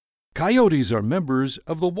Coyotes are members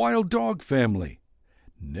of the wild dog family.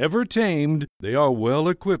 Never tamed, they are well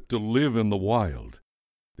equipped to live in the wild.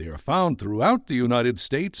 They are found throughout the United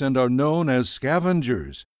States and are known as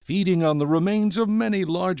scavengers, feeding on the remains of many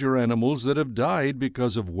larger animals that have died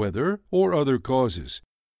because of weather or other causes.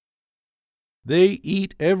 They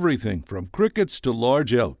eat everything from crickets to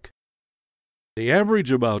large elk. They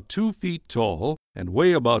average about 2 feet tall and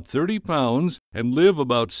weigh about 30 pounds and live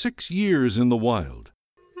about 6 years in the wild.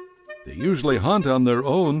 They usually hunt on their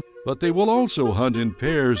own, but they will also hunt in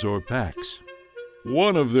pairs or packs.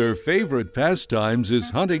 One of their favorite pastimes is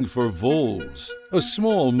hunting for voles, a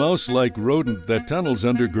small mouse-like rodent that tunnels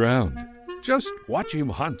underground. Just watch him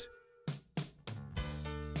hunt.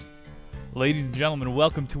 Ladies and gentlemen,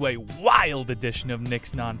 welcome to a wild edition of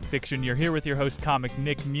Nick's Nonfiction. You're here with your host, comic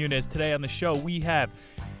Nick Muniz. Today on the show, we have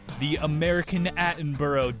the American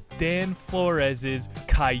Attenborough, Dan Flores'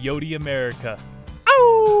 Coyote America.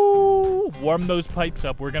 Ow! Warm those pipes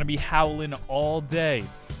up. We're going to be howling all day.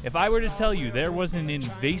 If I were to tell you there was an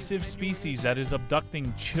invasive species that is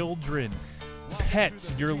abducting children,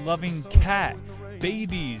 pets, your loving cat,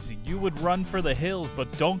 babies, you would run for the hills,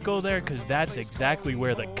 but don't go there because that's exactly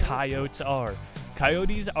where the coyotes are.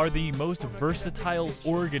 Coyotes are the most versatile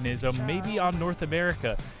organism maybe on North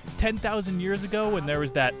America. 10,000 years ago when there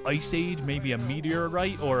was that ice age, maybe a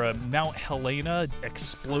meteorite or a Mount Helena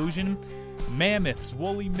explosion, mammoths,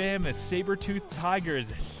 woolly mammoths, saber-toothed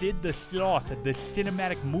tigers, Sid the Sloth, the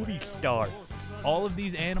cinematic movie star. All of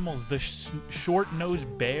these animals, the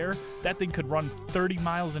short-nosed bear, that thing could run 30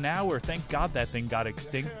 miles an hour. Thank God that thing got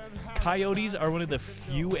extinct. Coyotes are one of the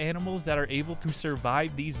few animals that are able to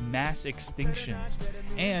survive these mass extinctions.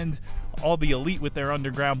 And all the elite with their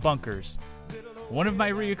underground bunkers. One of my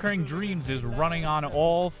reoccurring dreams is running on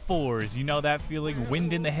all fours. You know that feeling,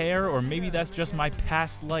 wind in the hair? Or maybe that's just my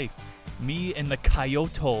past life. Me and the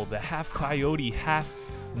coyote, the half coyote, half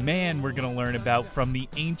man we're going to learn about from the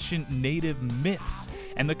ancient native myths.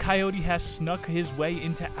 And the coyote has snuck his way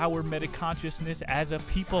into our metaconsciousness as a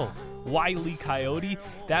people. Wile E. Coyote,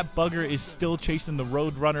 that bugger is still chasing the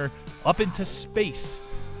Roadrunner up into space.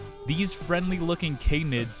 These friendly-looking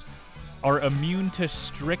canids are immune to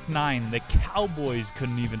strychnine. The cowboys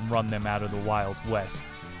couldn't even run them out of the Wild West.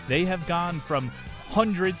 They have gone from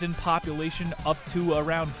hundreds in population up to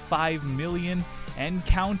around 5 million and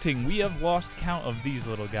counting. We have lost count of these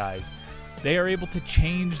little guys. They are able to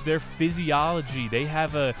change their physiology. They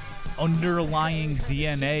have a underlying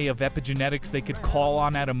DNA of epigenetics they could call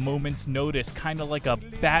on at a moment's notice, kind of like a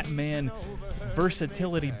Batman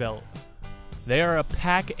versatility belt. They are a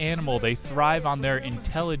pack animal. They thrive on their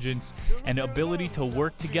intelligence and ability to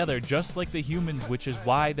work together just like the humans, which is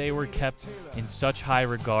why they were kept in such high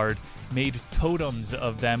regard, made totems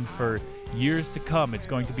of them for years to come. It's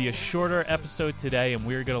going to be a shorter episode today, and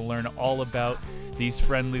we're going to learn all about these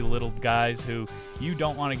friendly little guys who you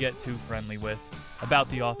don't want to get too friendly with. About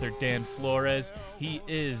the author Dan Flores, he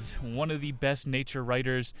is one of the best nature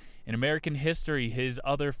writers in American history. His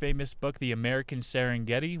other famous book, The American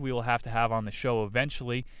Serengeti, we will have to have on the show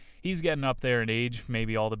eventually. He's getting up there in age,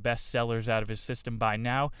 maybe all the best sellers out of his system by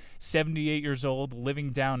now. 78 years old,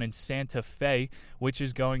 living down in Santa Fe, which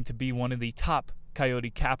is going to be one of the top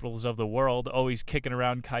coyote capitals of the world, always kicking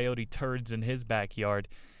around coyote turds in his backyard.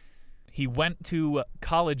 He went to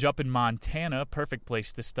college up in Montana, perfect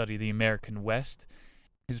place to study the American West.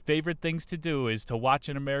 His favorite things to do is to watch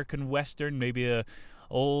an American Western, maybe a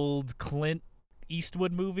old Clint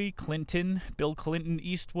Eastwood movie, Bill Clinton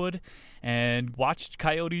Eastwood, and watched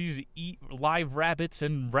coyotes eat live rabbits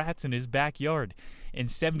and rats in his backyard. In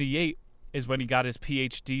 78 is when he got his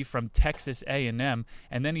PhD from Texas A&M,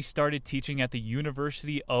 and then he started teaching at the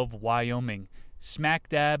University of Wyoming, smack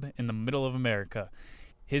dab in the middle of America.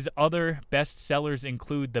 His other bestsellers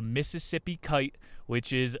include The Mississippi Kite,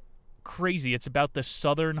 which is crazy. It's about the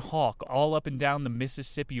southern hawk all up and down the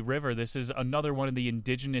Mississippi River. This is another one of the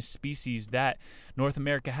indigenous species that North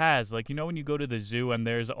America has. Like, you know when you go to the zoo and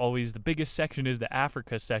there's always the biggest section is the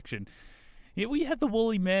Africa section. Yeah, we had the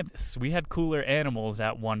woolly mammoths. We had cooler animals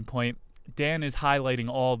at one point. Dan is highlighting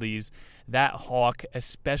all these. That hawk,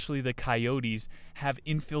 especially the coyotes, have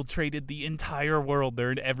infiltrated the entire world.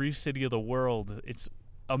 They're in every city of the world. It's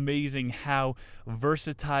amazing how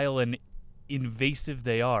versatile and invasive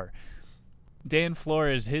they are. Dan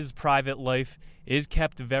Flores, his private life is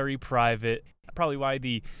kept very private. Probably why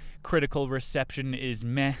the critical reception is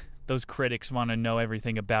meh. those critics want to know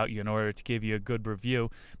everything about you in order to give you a good review.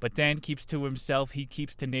 But Dan keeps to himself. He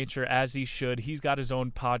keeps to nature as he should. He's got his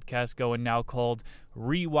own podcast going now called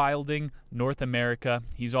Rewilding North America.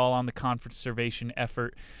 He's all on the conservation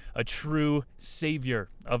effort, a true savior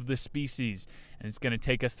of the species. And it's going to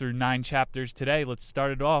take us through 9 chapters today. Let's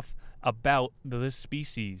start it off about the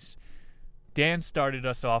species. Dan started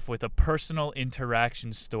us off with a personal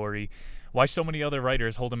interaction story. Why so many other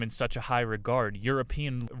writers hold him in such a high regard.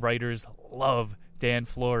 European writers love Dan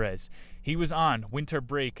Flores. He was on winter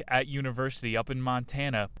break at university up in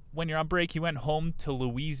Montana. When you're on break, he went home to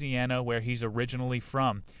Louisiana, where he's originally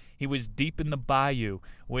from. He was deep in the bayou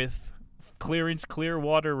with Clearance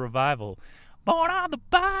Clearwater Revival. Born on the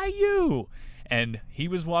bayou! And he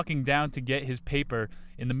was walking down to get his paper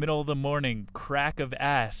in the middle of the morning, crack of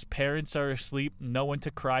ass, parents are asleep, no one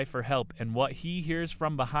to cry for help, and what he hears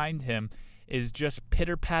from behind him is just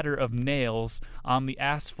pitter-patter of nails on the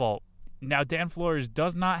asphalt. Now, Dan Flores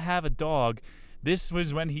does not have a dog. This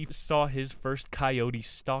was when he saw his first coyote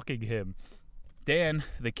stalking him. Dan,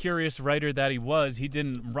 the curious writer that he was, he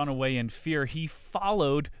didn't run away in fear. He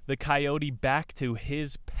followed the coyote back to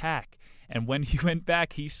his pack. And when he went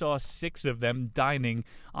back, he saw 6 of them dining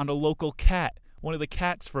on a local cat, one of the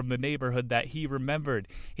cats from the neighborhood that he remembered.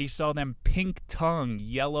 He saw them pink tongue,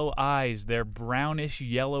 yellow eyes, their brownish,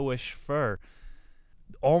 yellowish fur.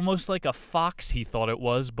 Almost like a fox, he thought it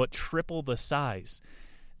was, but triple the size.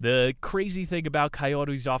 The crazy thing about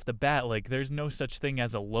coyotes off the bat, like, there's no such thing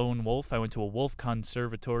as a lone wolf. I went to a wolf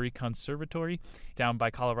conservatory down by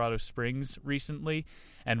Colorado Springs recently,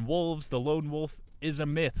 and wolves, the lone wolf, is a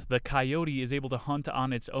myth. The coyote is able to hunt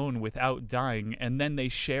on its own without dying, and then they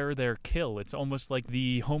share their kill. It's almost like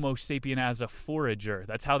the Homo sapien as a forager.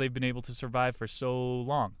 That's how they've been able to survive for so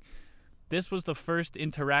long. This was the first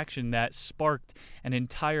interaction that sparked an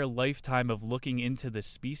entire lifetime of looking into the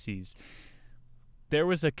species. There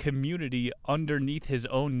was a community underneath his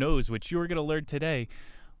own nose, which you are going to learn today.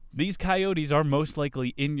 These coyotes are most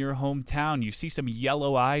likely in your hometown. You see some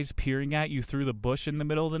yellow eyes peering at you through the bush in the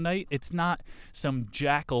middle of the night. It's not some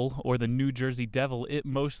jackal or the New Jersey Devil. It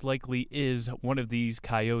most likely is one of these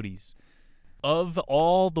coyotes. Of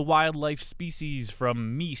all the wildlife species,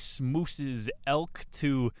 from meese, mooses, elk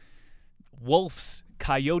to wolves,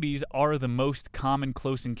 coyotes are the most common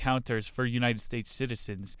close encounters for United States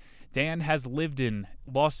citizens. Dan has lived in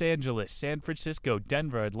Los Angeles, San Francisco,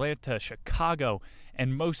 Denver, Atlanta, Chicago,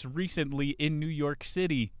 and most recently in New York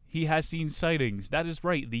City. He has seen sightings. That is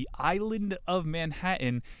right, the island of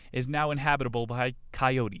Manhattan is now inhabitable by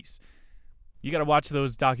coyotes. You gotta watch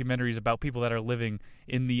those documentaries about people that are living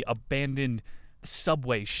in the abandoned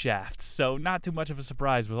subway shafts. So not too much of a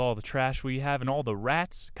surprise with all the trash we have and all the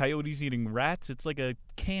rats, coyotes eating rats. It's like a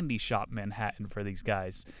candy shop Manhattan for these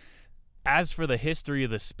guys. As for the history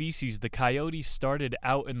of the species, the coyotes started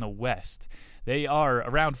out in the West. They are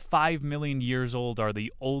around 5 million years old, are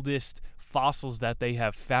the oldest fossils that they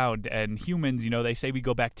have found. And humans, they say we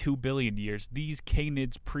go back 2 billion years. These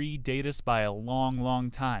canids predate us by a long,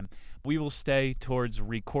 long time. We will stay towards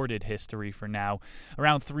recorded history for now.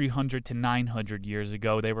 Around 300 to 900 years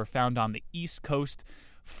ago, they were found on the East Coast,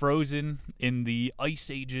 frozen in the ice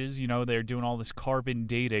ages. They're doing all this carbon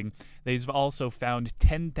dating. They've also found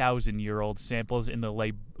 10,000-year-old samples in the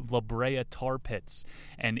La Brea tar pits,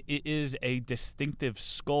 and it is a distinctive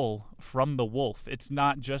skull from the wolf. It's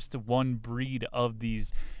not just one breed of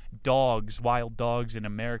these dogs, wild dogs in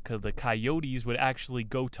America. The coyotes would actually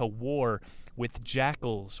go to war with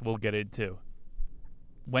jackals, we'll get into.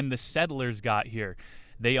 When the settlers got here,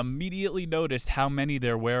 they immediately noticed how many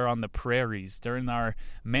there were on the prairies. During our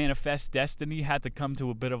manifest destiny had to come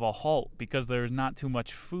to a bit of a halt because there was not too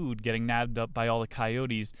much food getting nabbed up by all the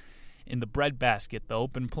coyotes in the breadbasket, the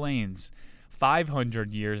open plains.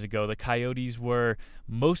 500 years ago, the coyotes were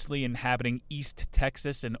mostly inhabiting East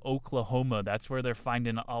Texas and Oklahoma. That's where they're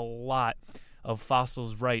finding a lot of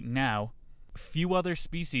fossils right now. Few other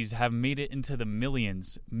species have made it into the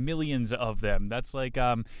millions of them. That's like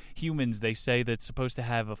humans, they say, that's supposed to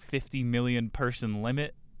have a 50 million person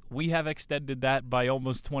limit. We have extended that by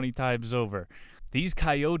almost 20 times over. These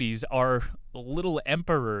coyotes are little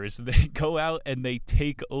emperors. They go out and they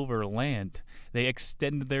take over land. They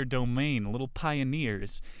extend their domain, little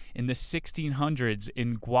pioneers. In the 1600s,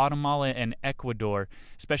 in Guatemala and Ecuador,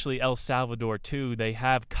 especially El Salvador too, they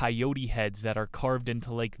have coyote heads that are carved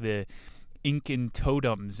into like the Incan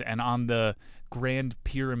totems and on the Grand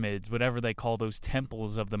Pyramids, whatever they call those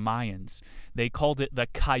temples of the Mayans. They called it the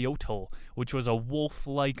coyotl, which was a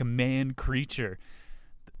wolf-like man creature.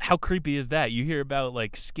 How creepy is that? You hear about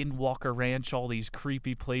like Skinwalker Ranch, all these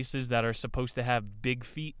creepy places that are supposed to have big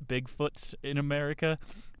feet, Bigfoots in America.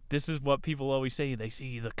 this is what people always say. They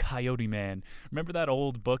see the Coyote Man. Remember that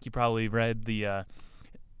old book you probably read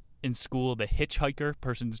in school, The Hitchhiker?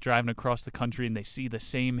 Person's driving across the country and they see the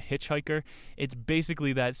same hitchhiker. It's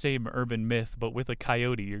basically that same urban myth, but with a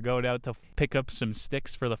coyote. You're going out to pick up some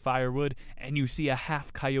sticks for the firewood, and you see a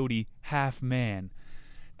half coyote, half man.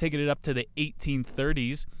 Taking it up to the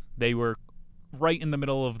 1830s, they were right in the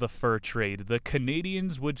middle of the fur trade. The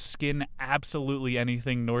Canadians would skin absolutely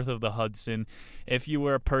anything north of the Hudson. If you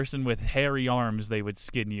were a person with hairy arms, they would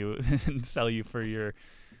skin you and sell you for your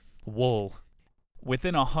wool.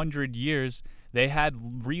 Within 100 years, they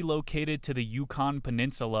had relocated to the Yukon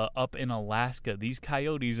Peninsula up in Alaska. These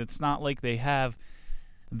coyotes, it's not like they have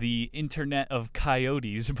the internet of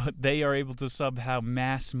coyotes, but they are able to somehow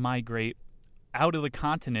mass migrate out of the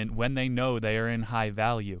continent when they know they are in high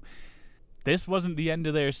value. This wasn't the end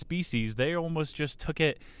of their species. They almost just took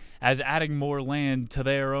it as adding more land to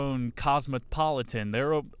their own cosmopolitan.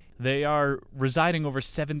 They are residing over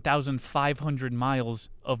 7,500 miles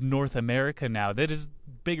of North America now. That is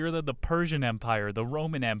bigger than the Persian Empire, the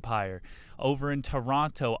Roman Empire, over in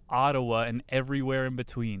Toronto, Ottawa, and everywhere in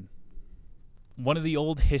between. One of the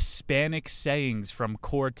old Hispanic sayings from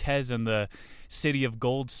Cortez and the city of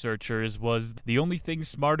gold searchers was, "The only thing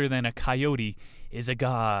smarter than a coyote is a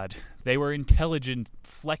god." They were intelligent,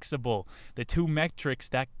 flexible, the two metrics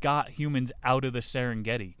that got humans out of the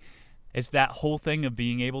Serengeti. It's that whole thing of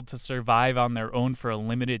being able to survive on their own for a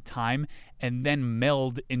limited time and then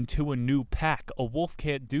meld into a new pack. A wolf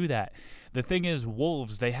can't do that. The thing is,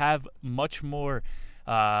 wolves, they have much more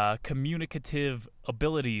communicative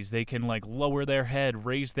abilities. They can lower their head,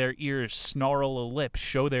 raise their ears, snarl a lip,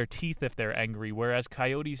 show their teeth if they're angry, whereas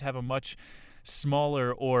coyotes have a much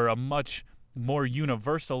smaller or a much more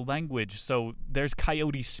universal language. So there's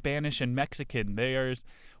coyote Spanish and Mexican. There's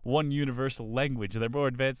one universal language. They're more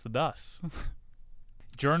advanced than us.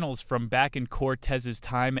 Journals from back in Cortez's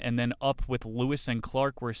time and then up with Lewis and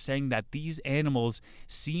Clark were saying that these animals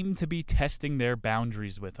seem to be testing their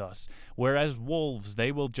boundaries with us. Whereas wolves,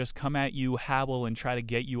 they will just come at you, howl, and try to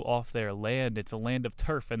get you off their land. It's a land of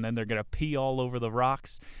turf, and then they're going to pee all over the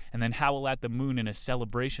rocks and then howl at the moon in a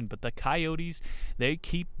celebration. But the coyotes, they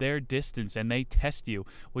keep their distance and they test you,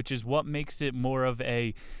 which is what makes it more of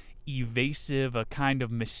a evasive, a kind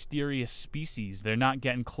of mysterious species. They're not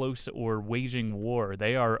getting close or waging war.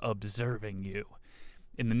 They are observing you.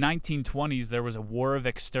 In the 1920s, there was a war of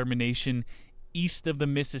extermination east of the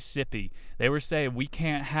Mississippi. They were saying, we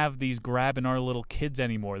can't have these grabbing our little kids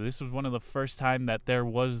anymore. This was one of the first time that there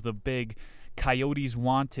was the big coyotes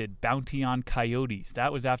wanted, bounty on coyotes.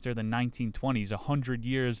 That was after the 1920s, 100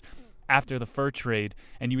 years after the fur trade,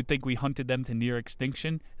 and you would think we hunted them to near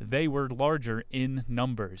extinction. They were larger in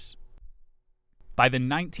numbers. By the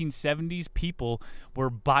 1970s, people were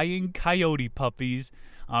buying coyote puppies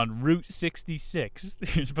on Route 66.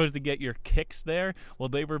 You're supposed to get your kicks there. Well,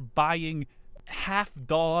 they were buying half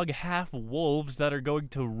dog, half wolves that are going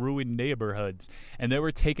to ruin neighborhoods, and they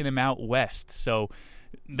were taking them out west. So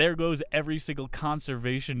there goes every single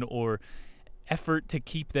conservation or effort to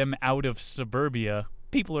keep them out of suburbia.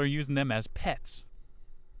 People are using them as pets.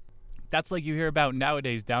 That's like you hear about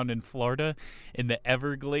nowadays down in Florida, in the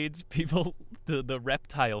Everglades, people, the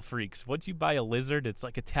reptile freaks. Once you buy a lizard, it's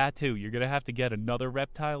like a tattoo. You're going to have to get another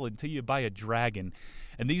reptile until you buy a dragon.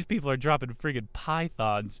 And these people are dropping friggin'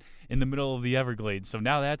 pythons in the middle of the Everglades. So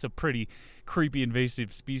now that's a pretty creepy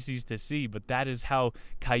invasive species to see. But that is how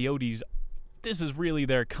coyotes, this is really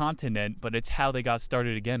their continent, but it's how they got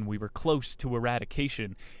started again. We were close to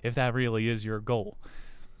eradication, if that really is your goal.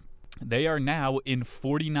 They are now in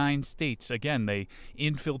 49 states. Again, they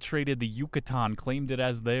infiltrated the Yucatan, claimed it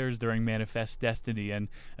as theirs during Manifest Destiny, and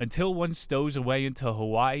until one stows away into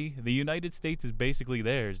Hawaii, the United States is basically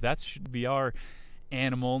theirs. That should be our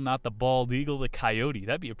animal, not the bald eagle, the coyote.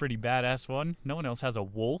 That'd be a pretty badass one. No one else has a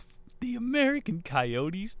wolf. The American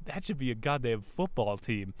Coyotes, that should be a goddamn football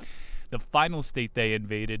team. The final state they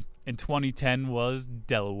invaded in 2010 was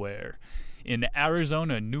Delaware. In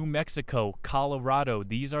Arizona, New Mexico, Colorado,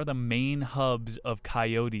 these are the main hubs of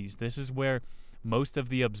coyotes. This is where most of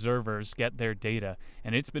the observers get their data.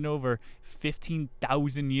 And it's been over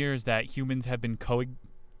 15,000 years that humans have been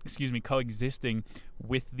coexisting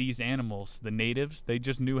with these animals. The natives, they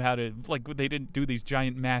just knew how to, they didn't do these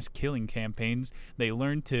giant mass killing campaigns. They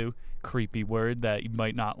learned to, creepy word that you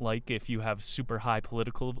might not like if you have super high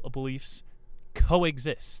political beliefs,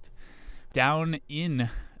 coexist. Down in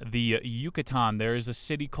the Yucatan, there is a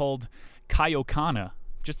city called Cayocana,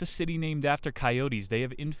 just a city named after coyotes. They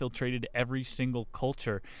have infiltrated every single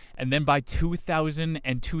culture. And then by 2000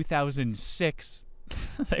 and 2006,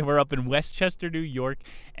 They were up in Westchester, New York,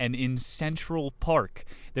 and in Central Park.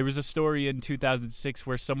 There was a story in 2006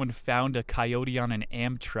 where someone found a coyote on an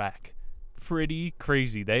Amtrak. Pretty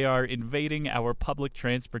crazy. They are invading our public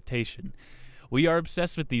transportation. We are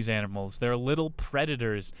obsessed with these animals. They're little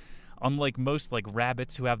predators. Unlike most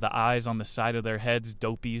rabbits who have the eyes on the side of their heads,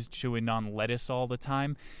 dopies chewing on lettuce all the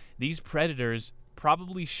time, these predators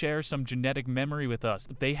probably share some genetic memory with us.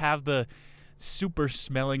 They have the super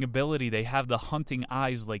smelling ability. They have the hunting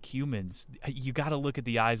eyes like humans. You got to look at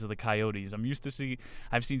the eyes of the coyotes.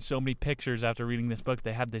 I've seen so many pictures after reading this book.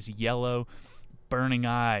 They have this yellow burning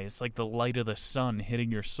eye. It's like the light of the sun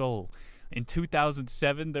hitting your soul. In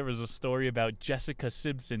 2007, there was a story about Jessica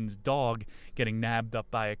Simpson's dog getting nabbed up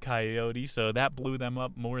by a coyote, so that blew them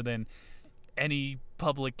up more than any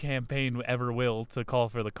public campaign ever will to call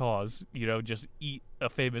for the cause. Just eat a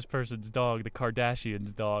famous person's dog. The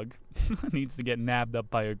Kardashians' dog needs to get nabbed up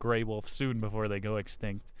by a gray wolf soon before they go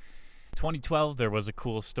extinct. 2012, there was a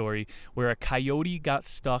cool story where a coyote got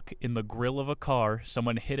stuck in the grill of a car.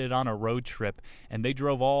 Someone hit it on a road trip, and they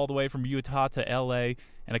drove all the way from Utah to L.A.,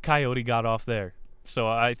 and a coyote got off there. So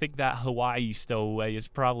I think that Hawaii stowaway is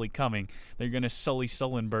probably coming. They're going to Sully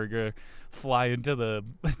Sullenberger fly into the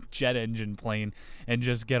jet engine plane and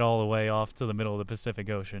just get all the way off to the middle of the Pacific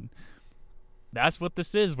Ocean. That's what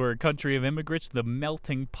this is. We're a country of immigrants, the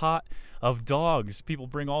melting pot of dogs. People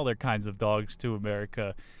bring all their kinds of dogs to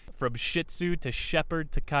America, from Shih Tzu to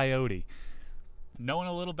Shepherd to Coyote. Knowing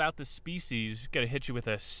a little about the species, gonna hit you with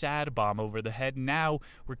a sad bomb over the head. Now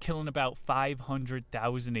we're killing about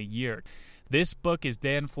 500,000 a year. This book is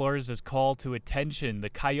Dan Flores' call to attention. The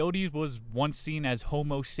coyote was once seen as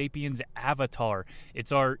Homo sapiens' avatar.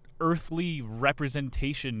 It's our earthly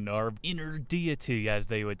representation, our inner deity, as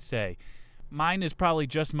they would say. Mine is probably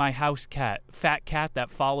just my house cat, fat cat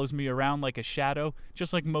that follows me around like a shadow,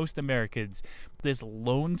 just like most Americans. This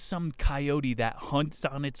lonesome coyote that hunts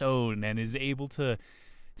on its own and is able to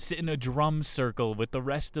sit in a drum circle with the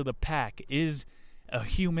rest of the pack is a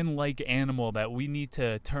human-like animal that we need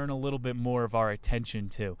to turn a little bit more of our attention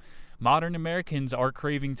to. Modern Americans are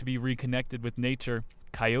craving to be reconnected with nature.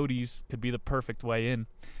 Coyotes could be the perfect way in.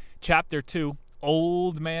 Chapter 2,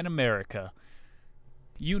 Old Man America.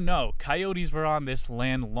 Coyotes were on this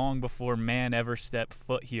land long before man ever stepped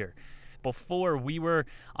foot here. Before we were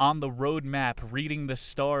on the road map reading the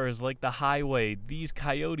stars like the highway, these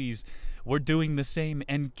coyotes were doing the same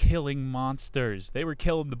and killing monsters. They were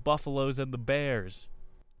killing the buffaloes and the bears.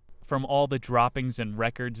 From all the droppings and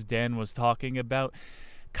records Dan was talking about,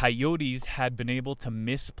 coyotes had been able to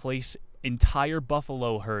misplace entire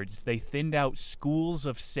buffalo herds. They thinned out schools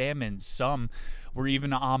of salmon. Some were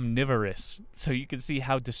even omnivorous. So you can see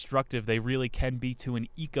how destructive they really can be to an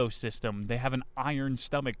ecosystem. They have an iron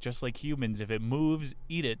stomach just like humans. If it moves,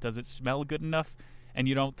 eat it. Does it smell good enough and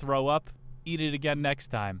you don't throw up? Eat it again next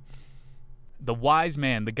time. The wise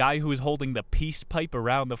man, the guy who was holding the peace pipe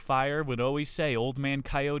around the fire, would always say, Old Man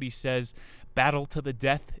Coyote says, battle to the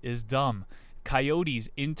death is dumb. Coyotes,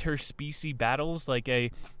 interspecies battles,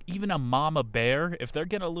 even a mama bear, if they're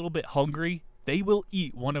getting a little bit hungry, they will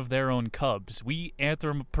eat one of their own cubs. We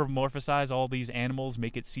anthropomorphize all these animals,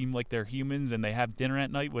 make it seem like they're humans, and they have dinner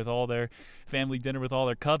at night with all their family dinner with all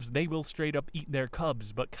their cubs. They will straight up eat their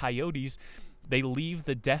cubs, but coyotes, they leave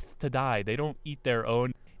the death to die. They don't eat their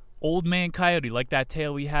own. Old Man Coyote, like that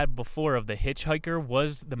tale we had before of the hitchhiker,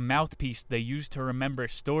 was the mouthpiece they used to remember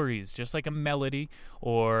stories, just like a melody,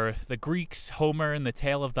 or the Greeks, Homer and the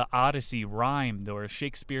tale of the Odyssey rhymed, or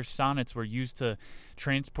Shakespeare's sonnets were used to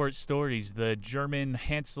transport stories, the German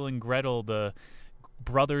Hansel and Gretel, the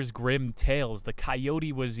Brothers Grimm tales. The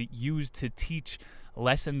coyote was used to teach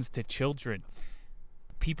lessons to children.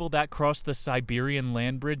 People that crossed the Siberian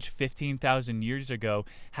land bridge 15,000 years ago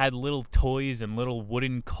had little toys and little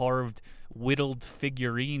wooden carved, whittled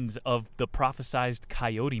figurines of the prophesized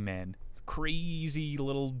Coyote Man. Crazy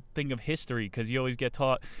little thing of history, because you always get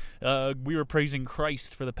taught we were praising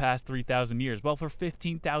Christ for the past 3,000 years. Well, for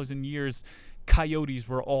 15,000 years, coyotes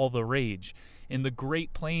were all the rage. In the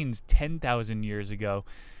Great Plains 10,000 years ago,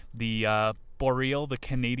 the boreal, the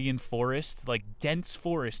Canadian forest, dense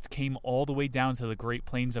forest, came all the way down to the Great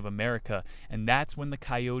Plains of America, and that's when the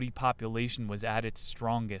coyote population was at its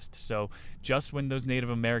strongest. So just when those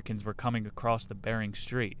Native Americans were coming across the Bering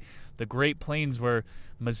Strait, the Great Plains were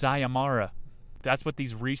Masai Mara. That's what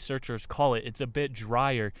these researchers call it. It's a bit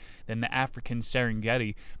drier than the African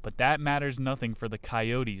Serengeti, but that matters nothing for the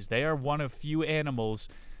coyotes. They are one of few animals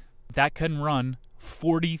that can run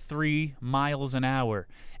 43 miles an hour,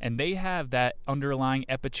 and they have that underlying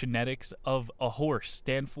epigenetics of a horse.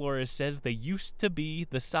 Dan Flores says they used to be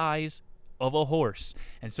the size of a horse.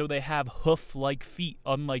 And so they have hoof-like feet,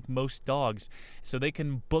 unlike most dogs. So they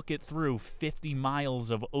can book it through 50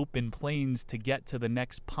 miles of open plains to get to the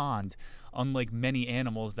next pond, unlike many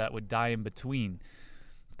animals that would die in between.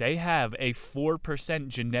 They have a 4%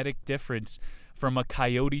 genetic difference from a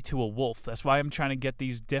coyote to a wolf. That's why I'm trying to get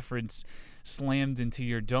these differences slammed into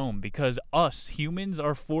your dome, because us humans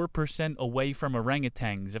are 4% away from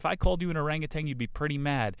orangutans. If I called you an orangutan, you'd be pretty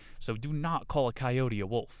mad. So do not call a coyote a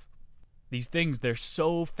wolf. These things, they're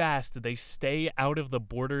so fast, they stay out of the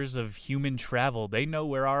borders of human travel. They know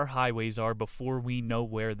where our highways are before we know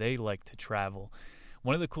where they like to travel.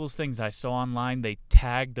 One of the coolest things I saw online, they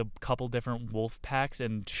tagged a couple different wolf packs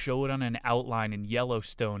and showed on an outline in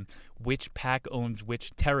Yellowstone which pack owns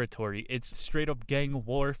which territory. It's straight up gang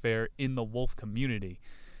warfare in the wolf community.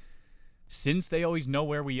 Since they always know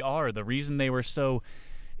where we are, the reason they were so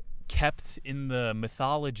kept in the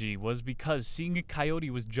mythology was because seeing a coyote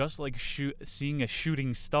was just like seeing a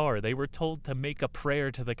shooting star. They were told to make a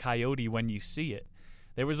prayer to the coyote when you see it.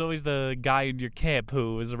 There was always the guy in your camp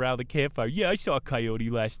who was around the campfire. Yeah, I saw a coyote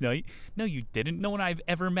last night. No, you didn't. No one I've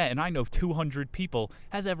ever met, and I know 200 people,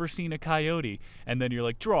 has ever seen a coyote. And then you're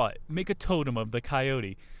like, draw it. Make a totem of the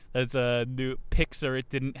coyote. That's a new Pixar, it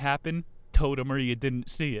didn't happen. Totem or you didn't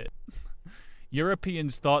see it.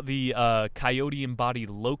 Europeans thought the coyote embodied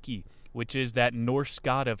Loki, which is that Norse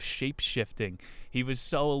god of shape-shifting. He was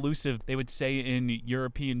so elusive, they would say in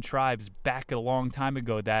European tribes back a long time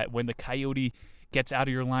ago that when the coyote gets out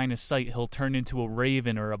of your line of sight, he'll turn into a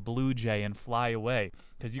raven or a blue jay and fly away.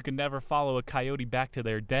 Because you can never follow a coyote back to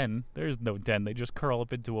their den. There's no den. They just curl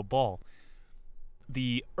up into a ball.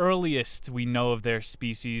 The earliest we know of their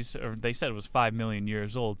species, or they said it was 5 million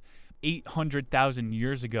years old, 800,000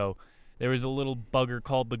 years ago, there was a little bugger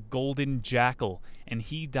called the golden jackal, and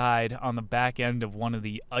he died on the back end of one of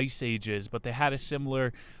the ice ages, but they had a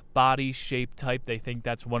similar body shape type. They think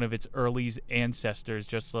that's one of its early ancestors,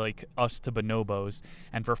 just like us to bonobos.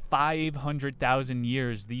 And for 500,000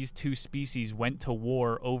 years, these two species went to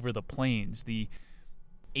war over the plains. The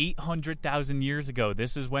 800,000 years ago,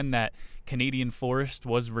 this is when that Canadian forest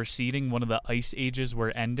was receding, one of the ice ages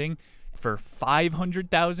were ending. For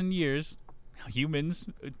 500,000 years, humans,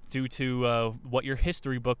 due to what your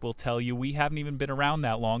history book will tell you, we haven't even been around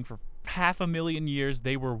that long. For 500,000 years,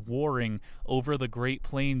 they were warring over the Great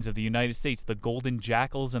Plains of the United States, the golden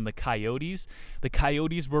jackals and the coyotes. The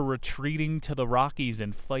coyotes were retreating to the Rockies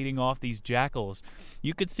and fighting off these jackals.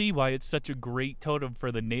 You could see why it's such a great totem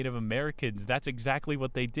for the Native Americans. That's exactly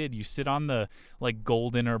what they did. You sit on the,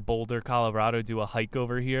 Golden or Boulder, Colorado, do a hike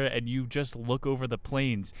over here, and you just look over the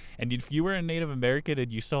plains. And if you were a Native American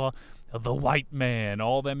and you saw the white man,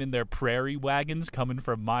 all them in their prairie wagons coming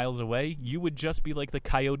from miles away, you would just be like the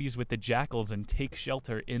coyotes with the jackals and take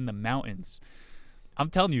shelter in the mountains. I'm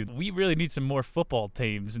telling you, we really need some more football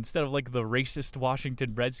teams. Instead of the racist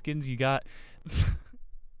Washington Redskins, you got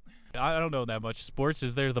I don't know that much sports.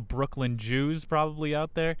 Is there the Brooklyn Jews probably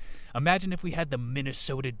out there? Imagine if we had the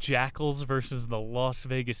Minnesota Jackals versus the Las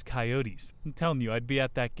Vegas Coyotes. I'm telling you, I'd be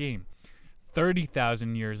at that game.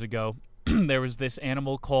 30,000 years ago, there was this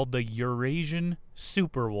animal called the Eurasian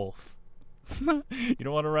superwolf. You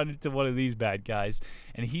don't want to run into one of these bad guys.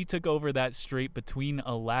 And he took over that strait between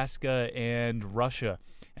Alaska and Russia.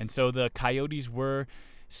 And so the coyotes were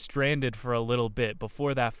stranded for a little bit.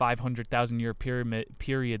 Before that 500,000-year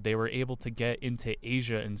period, they were able to get into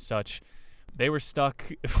Asia and such. They were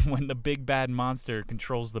stuck when the big bad monster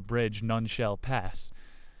controls the bridge, none shall pass.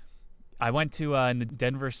 I went to in the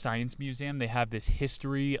Denver Science Museum. They have this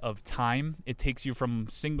history of time. It takes you from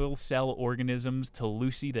single-cell organisms to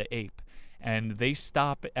Lucy the ape. And they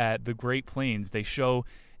stop at the Great Plains. They show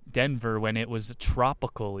Denver when it was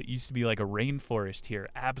tropical. It used to be like a rainforest here.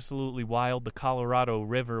 Absolutely wild. The Colorado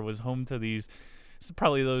River was home to these,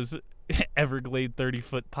 probably those Everglade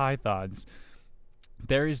 30-foot pythons.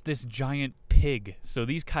 There is this giant pig. So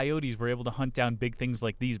these coyotes were able to hunt down big things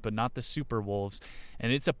like these, but not the super wolves.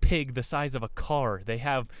 And it's a pig the size of a car. They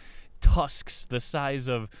have tusks the size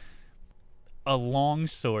of a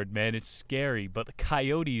longsword, man. It's scary. But the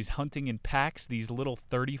coyotes hunting in packs, these little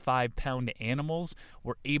 35-pound animals,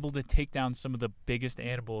 were able to take down some of the biggest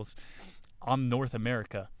animals on North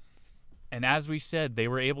America. And as we said, they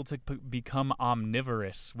were able to become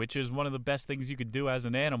omnivorous, which is one of the best things you could do as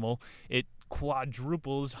an animal. It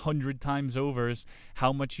quadruples 100 times over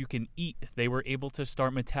how much you can eat. They were able to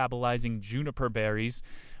start metabolizing juniper berries,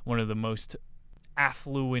 one of the most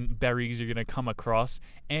affluent berries you're going to come across,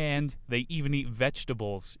 and they even eat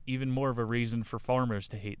vegetables, even more of a reason for farmers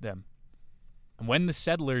to hate them. And when the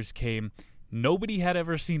settlers came, Nobody had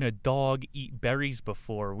ever seen a dog eat berries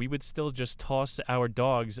before. We would still just toss our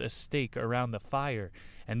dogs a steak around the fire.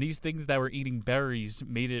 And these things that were eating berries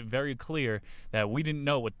made it very clear that we didn't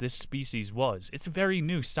know what this species was. It's very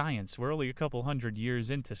new science. We're only a couple hundred years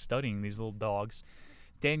into studying these little dogs.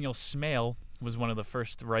 Daniel Smale was one of the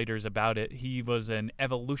first writers about it. He was an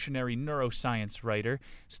evolutionary neuroscience writer,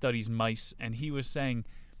 studies mice, and he was saying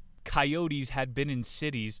coyotes had been in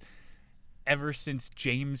cities ever since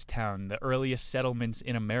Jamestown, the earliest settlements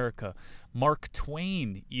in America. Mark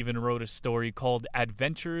Twain even wrote a story called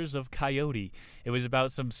Adventures of Coyote. It was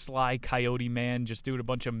about some sly coyote man just doing a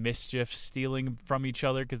bunch of mischief, stealing from each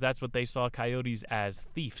other, because that's what they saw coyotes as,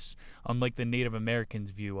 thieves, unlike the Native Americans'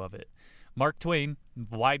 view of it. Mark Twain,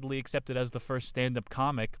 widely accepted as the first stand-up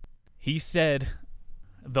comic, he said,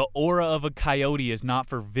 "The aura of a coyote is not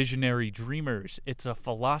for visionary dreamers. It's a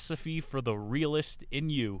philosophy for the realist in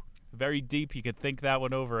you." Very deep. You could think that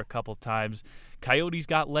one over a couple times. Coyotes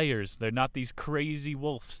got layers. They're not these crazy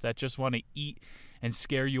wolves that just want to eat and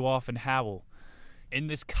scare you off and howl. In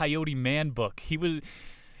this Coyote Man book,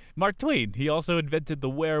 Mark Twain. He also invented the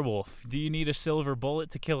werewolf. Do you need a silver bullet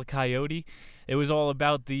to kill a coyote? It was all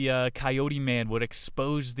about the Coyote Man would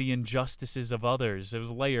expose the injustices of others. It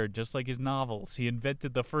was layered, just like his novels. He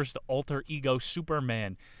invented the first alter ego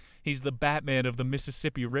Superman. He's the Batman of the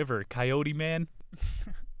Mississippi River. Coyote Man.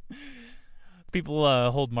 People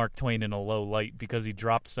hold Mark Twain in a low light because he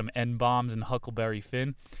dropped some N-bombs in Huckleberry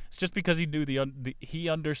Finn. It's just because he knew he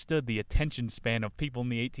understood the attention span of people in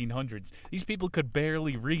the 1800s. These people could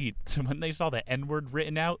barely read, so when they saw the N-word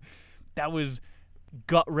written out, that was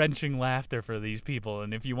gut-wrenching laughter for these people.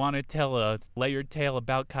 And if you want to tell a layered tale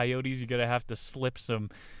about coyotes, you're going to have to slip some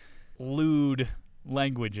lewd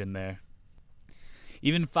language in there.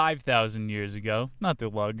 Even 5,000 years ago, not too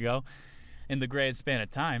long ago, in the grand span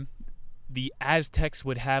of time, the Aztecs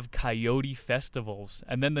would have coyote festivals,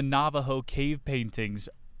 and then the Navajo cave paintings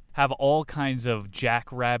have all kinds of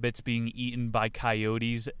jackrabbits being eaten by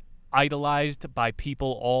coyotes, idolized by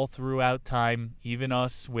people all throughout time, even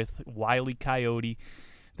us with Wile E. Coyote.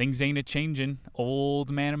 Things ain't a-changin'. Old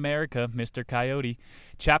man America, Mr. Coyote.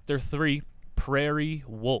 Chapter 3, Prairie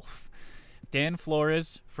Wolf. Dan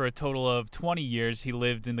Flores, for a total of 20 years, he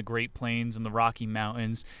lived in the Great Plains and the Rocky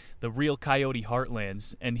Mountains, the real coyote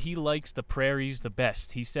heartlands, and he likes the prairies the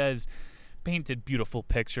best. He says, painted beautiful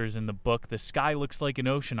pictures in the book. The sky looks like an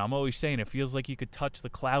ocean. I'm always saying it feels like you could touch the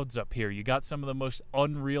clouds up here. You got some of the most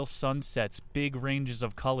unreal sunsets, big ranges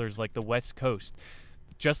of colors like the West Coast.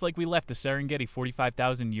 Just like we left the Serengeti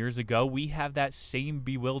 45,000 years ago, we have that same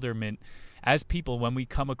bewilderment as people when we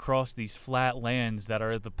come across these flat lands that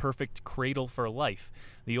are the perfect cradle for life.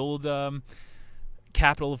 The old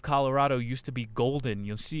capital of Colorado used to be Golden.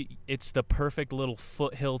 You'll see it's the perfect little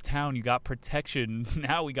foothill town. You got protection.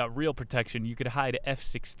 Now we got real protection. You could hide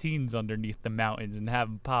F-16s underneath the mountains and have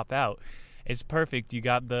them pop out. It's perfect. You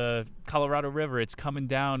got the Colorado River. It's coming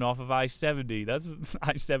down off of I-70. That's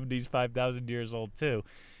I-70's 5,000 years old too.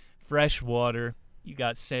 Fresh water. You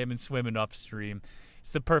got salmon swimming upstream.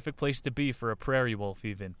 It's the perfect place to be for a prairie wolf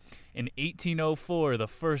even. In 1804, the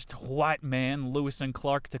first white man, Lewis and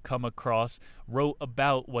Clark, to come across, wrote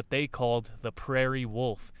about what they called the prairie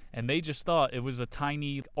wolf. And they just thought it was a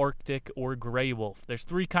tiny Arctic or gray wolf. There's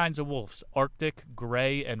 3 kinds of wolves, Arctic,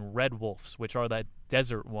 gray, and red wolves, which are the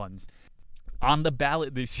desert ones. On the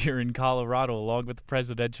ballot this year in Colorado, along with the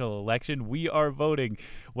presidential election, we are voting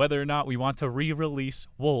whether or not we want to re-release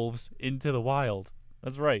wolves into the wild.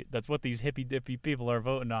 That's right. That's what these hippy-dippy people are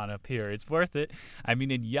voting on up here. It's worth it. I mean,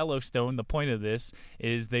 in Yellowstone, the point of this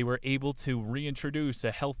is they were able to reintroduce a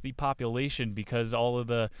healthy population because all of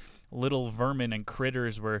the little vermin and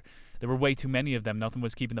critters there were way too many of them. Nothing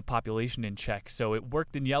was keeping the population in check. So it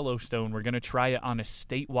worked in Yellowstone. We're going to try it on a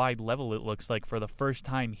statewide level, it looks like, for the first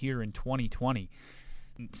time here in 2020.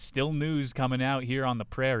 Still news coming out here on the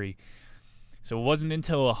prairie. So it wasn't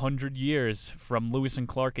until 100 years from Lewis and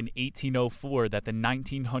Clark in 1804 that the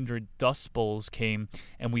 1900 Dust Bowls came,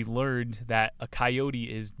 and we learned that a coyote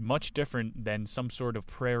is much different than some sort of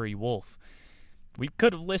prairie wolf. We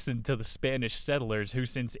could have listened to the Spanish settlers who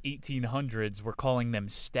since 1800s were calling them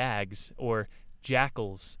stags or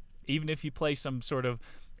jackals. Even if you play some sort of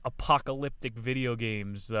apocalyptic video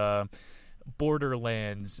games,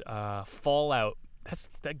 Borderlands, Fallout,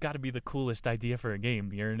 that got to be the coolest idea for a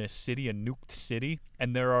game. You're in a city, a nuked city,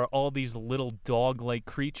 and there are all these little dog-like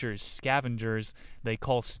creatures, scavengers, they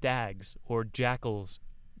call stags or jackals.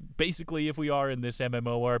 Basically, if we are in this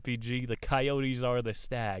MMORPG, the coyotes are the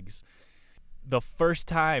stags. the first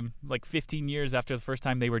time, like 15 years after the first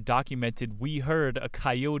time they were documented, we heard a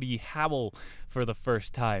coyote howl for the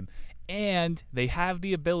first time. And they have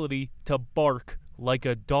the ability to bark like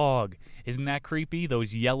a dog. Isn't that creepy?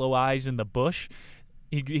 Those yellow eyes in the bush.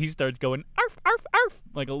 He starts going, arf, arf, arf,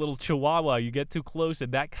 like a little chihuahua. You get too close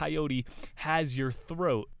and that coyote has your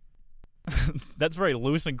throat. That's right,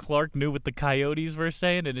 Lewis and Clark knew what the coyotes were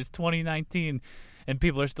saying. It is 2019, and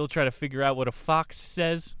people are still trying to figure out what a fox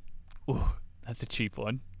says. Ooh, that's a cheap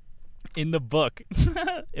one. In the book,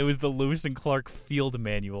 it was the Lewis and Clark field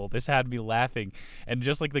manual. This had me laughing. And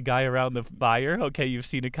just like the guy around the fire, okay, you've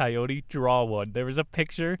seen a coyote, draw one. There was a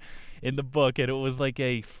picture in the book, and it was like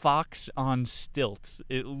a fox on stilts.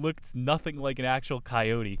 It looked nothing like an actual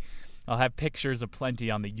coyote. I'll have pictures aplenty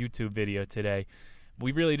on the YouTube video today.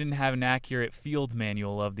 We really didn't have an accurate field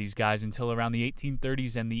manual of these guys until around the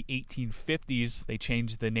 1830s and the 1850s. They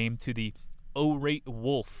changed the name to the Orate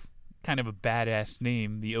wolf. Kind of a badass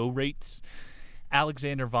name, the Orates.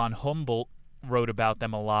 Alexander von Humboldt wrote about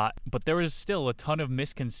them a lot, but there was still a ton of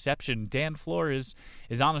misconception. Dan Flores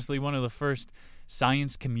is honestly one of the first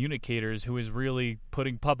science communicators who is really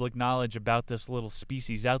putting public knowledge about this little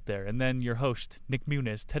species out there. And then your host, Nick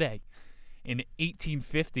Muniz, today. In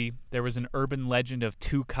 1850, there was an urban legend of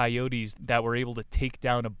two coyotes that were able to take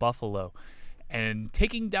down a buffalo. And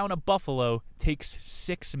taking down a buffalo takes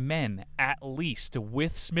 6 men, at least,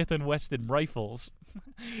 with Smith & Wesson rifles.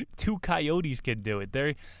 2 coyotes can do it.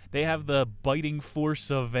 They have the biting force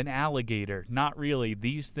of an alligator. Not really.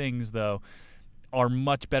 These things, though, are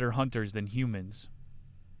much better hunters than humans.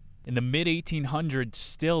 In the mid-1800s,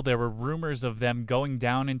 still, there were rumors of them going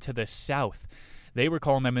down into the south. They were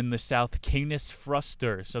calling them in the south Canis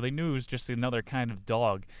fruster, so they knew it was just another kind of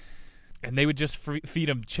dog. And they would just feed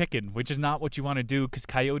them chicken, which is not what you want to do because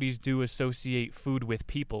coyotes do associate food with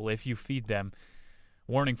people if you feed them.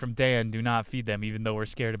 Warning from Dan, do not feed them, even though we're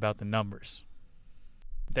scared about the numbers.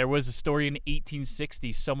 There was a story in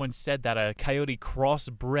 1860. Someone said that a coyote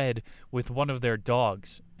crossbred with one of their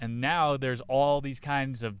dogs. And now there's all these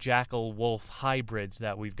kinds of jackal-wolf hybrids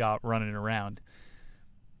that we've got running around.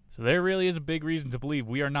 So there really is a big reason to believe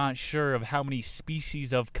we are not sure of how many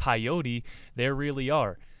species of coyote there really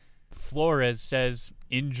are. Flores says,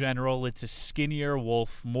 in general, it's a skinnier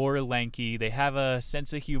wolf, more lanky. They have a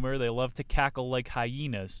sense of humor. They love to cackle like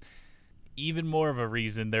hyenas. Even more of a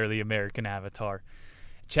reason they're the American Avatar.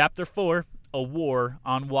 Chapter 4, A War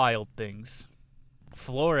on Wild Things.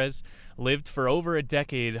 Flores lived for over a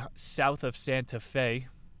decade south of Santa Fe,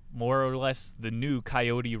 more or less the new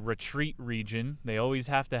Coyote Retreat region. They always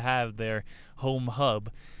have to have their home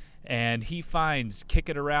hub. And he finds,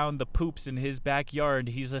 kicking around the poops in his backyard,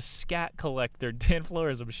 he's a scat collector. Dan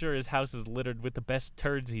Flores, I'm sure his house is littered with the best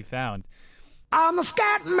turds he found. I'm a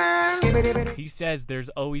scat man. He says there's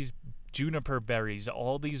always juniper berries,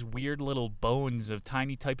 all these weird little bones of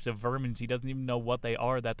tiny types of vermins he doesn't even know what they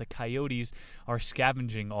are that the coyotes are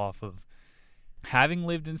scavenging off of. Having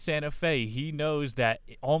lived in Santa Fe, he knows that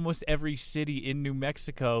almost every city in New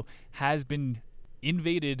Mexico has been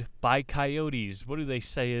invaded by coyotes. What do they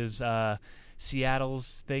say is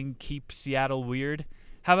Seattle's thing? Keep Seattle weird?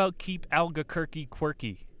 How about keep Albuquerque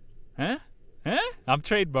quirky? Huh? I'm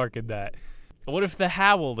trademarking that. What if the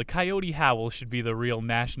howl, the coyote howl, should be the real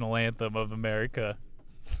national anthem of America?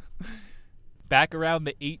 Back around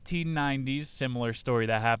the 1890s, similar story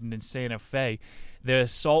that happened in Santa Fe, the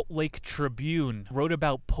Salt Lake Tribune wrote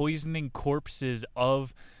about poisoning corpses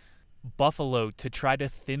of buffalo to try to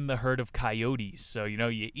thin the herd of coyotes. So,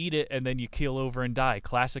 you eat it and then you keel over and die.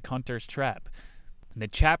 Classic hunter's trap. And the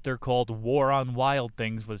chapter called War on Wild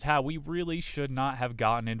Things was how we really should not have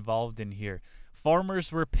gotten involved in here.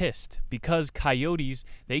 Farmers were pissed because coyotes,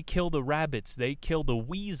 they kill the rabbits, they kill the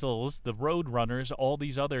weasels, the road runners, all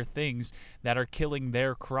these other things that are killing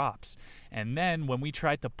their crops. And then when we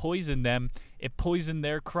tried to poison them, it poisoned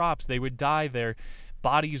their crops. They would die. Their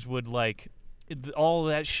bodies would all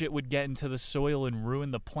that shit would get into the soil and ruin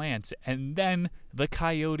the plants. And then the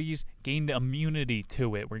coyotes gained immunity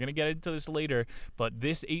to it. We're going to get into this later, but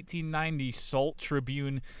this 1890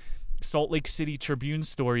 Salt Lake City Tribune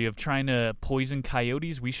story of trying to poison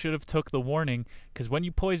coyotes, we should have took the warning, because when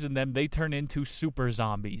you poison them, they turn into super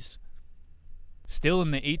zombies. Still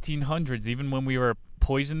in the 1800s, even when we were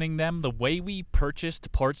poisoning them, the way we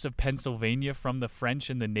purchased parts of Pennsylvania from the French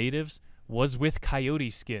and the natives was with coyote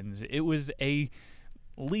skins. It was a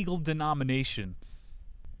legal denomination.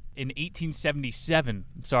 In 1877,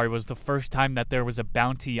 was the first time that there was a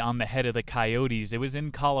bounty on the head of the coyotes. It was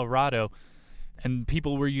in Colorado, and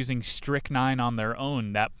people were using strychnine on their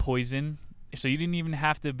own, that poison, So you didn't even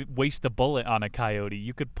have to waste a bullet on a coyote.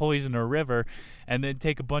 You could poison a river and then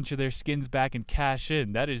take a bunch of their skins back and cash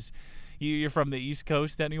in. That is, you're from the East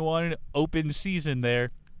Coast, anyone? Open season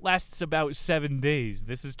there lasts about 7 days.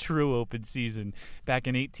 This is true open season back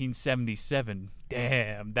in 1877.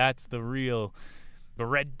 Damn, that's the real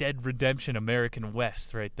Red Dead Redemption American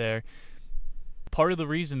West right there. Part of the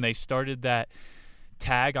reason they started that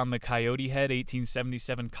tag on the Coyote Head,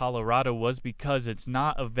 1877 Colorado, was because it's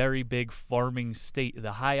not a very big farming state.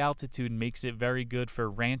 The high altitude makes it very good for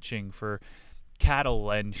ranching, for cattle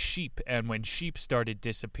and sheep. And when sheep started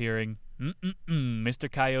disappearing,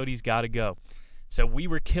 Mr. Coyote's got to go. So we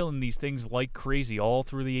were killing these things like crazy all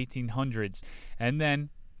through the 1800s. And then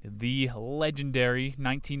the legendary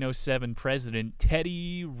 1907 president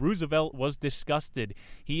Teddy Roosevelt was disgusted.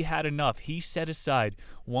 He had enough. He set aside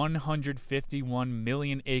 151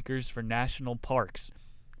 million acres for national parks.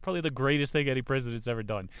 Probably the greatest thing any president's ever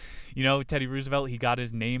done. You know, Teddy Roosevelt, he got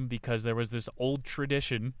his name because there was this old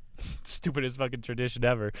tradition, stupidest fucking tradition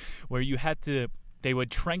ever, where they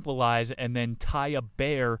would tranquilize and then tie a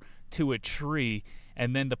bear to a tree,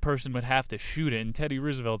 and then the person would have to shoot it. And Teddy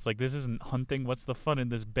Roosevelt's like, this isn't hunting. What's the fun in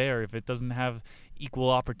this bear if it doesn't have equal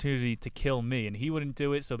opportunity to kill me? And he wouldn't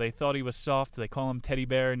do it, so they thought he was soft. They call him Teddy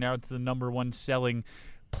Bear, and now it's the #1 selling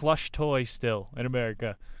plush toy still in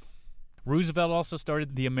America. Roosevelt also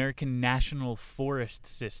started the American National Forest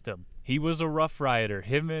System. He was a Rough Rider.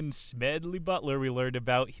 Him and Smedley Butler, we learned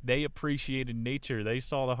about, they appreciated nature. They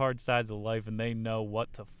saw the hard sides of life, and they know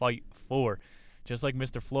what to fight for. Just like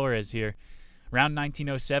Mr. Flores here. Around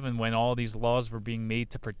 1907, when all these laws were being made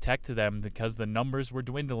to protect them because the numbers were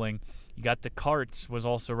dwindling, you got Descartes was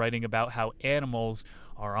also writing about how animals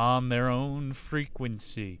are on their own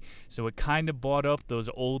frequency. So it kind of brought up those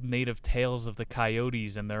old native tales of the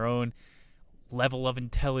coyotes and their own level of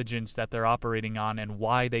intelligence that they're operating on and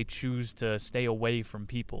why they choose to stay away from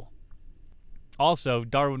people. Also,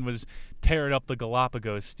 Darwin was tearing up the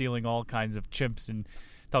Galapagos, stealing all kinds of chimps and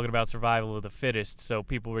talking about survival of the fittest. So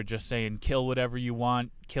people were just saying, kill whatever you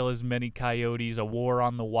want, kill as many coyotes, a war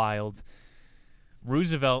on the wild.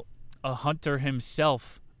 Roosevelt, a hunter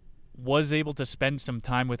himself, was able to spend some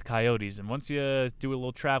time with coyotes. And once you do a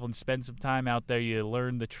little travel and spend some time out there, you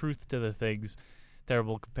learn the truth to the things.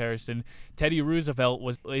 Terrible comparison. Teddy Roosevelt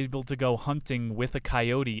was able to go hunting with a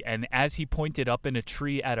coyote, and as he pointed up in a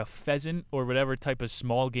tree at a pheasant or whatever type of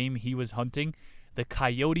small game he was hunting, the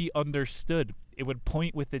coyote understood. It would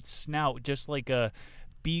point with its snout just like a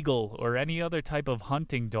beagle or any other type of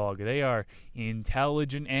hunting dog. They are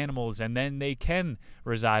intelligent animals, and then they can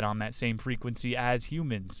reside on that same frequency as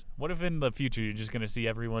humans. What if in the future you're just going to see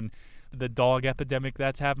everyone, the dog epidemic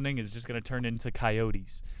that's happening is just going to turn into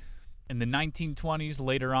coyotes? In the 1920s,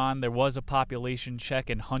 later on, there was a population check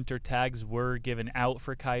and hunter tags were given out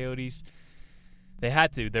for coyotes. They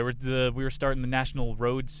had to. We were starting the national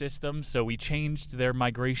road system, so we changed their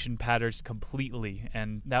migration patterns completely,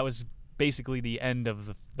 and that was basically the end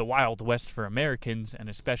of the Wild West for Americans, and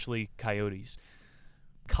especially coyotes.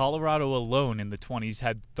 Colorado alone in the 20s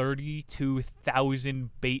had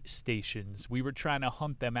 32,000 bait stations. We were trying to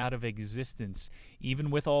hunt them out of existence,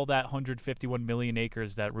 even with all that 151 million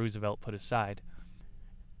acres that Roosevelt put aside.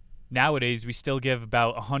 Nowadays, we still give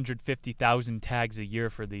about 150,000 tags a year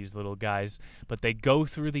for these little guys, but they go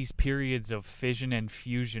through these periods of fission and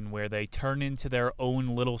fusion where they turn into their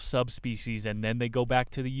own little subspecies, and then they go back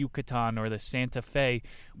to the Yucatan or the Santa Fe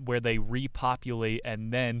where they repopulate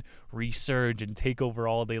and then resurge and take over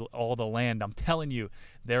all the land. I'm telling you,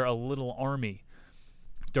 they're a little army.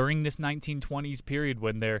 During this 1920s period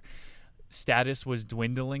when they're status was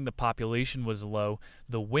dwindling, the population was low,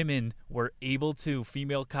 the women were able to,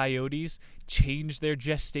 female coyotes, change their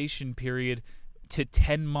gestation period to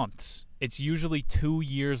 10 months. It's usually 2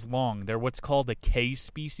 years long. They're what's called a K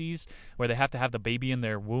species, where they have to have the baby in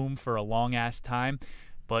their womb for a long-ass time.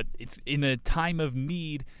 But it's in a time of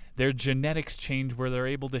need, their genetics change where they're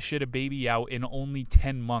able to shit a baby out in only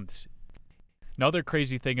 10 months. Another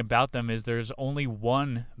crazy thing about them is there's only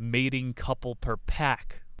one mating couple per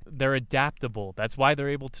pack. They're adaptable. That's why they're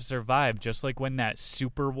able to survive. Just like when that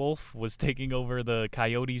super wolf was taking over the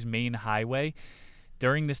coyotes' main highway.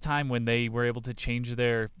 During this time when they were able to change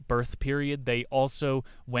their birth period, they also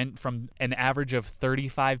went from an average of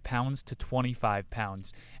 35 pounds to 25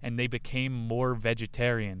 pounds, and they became more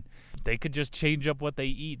vegetarian. They could just change up what they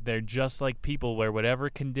eat. They're just like people, where whatever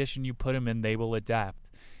condition you put them in, they will adapt.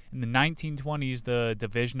 In the 1920s, the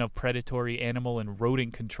Division of Predatory Animal and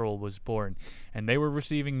Rodent Control was born, and they were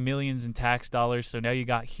receiving millions in tax dollars, so now you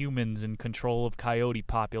got humans in control of coyote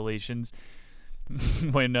populations.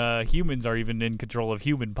 When humans are even in control of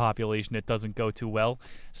human population, it doesn't go too well.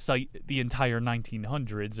 Cite the entire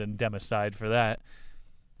 1900s and democide for that.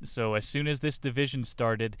 So as soon as this division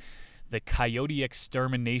started, the Coyote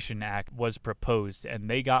Extermination Act was proposed, and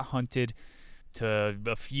they got hunted to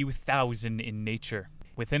a few thousand in nature.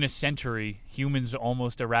 Within a century, humans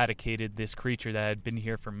almost eradicated this creature that had been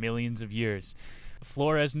here for millions of years.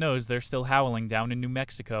 Flores knows they're still howling down in New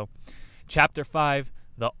Mexico. Chapter 5,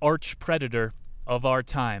 The Arch Predator of Our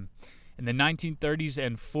Time. In the 1930s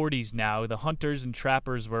and 40s now, the hunters and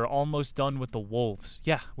trappers were almost done with the wolves.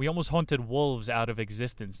 Yeah, we almost hunted wolves out of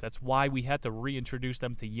existence. That's why we had to reintroduce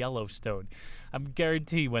them to Yellowstone. I'm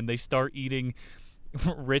guaranteed when they start eating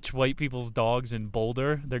rich white people's dogs in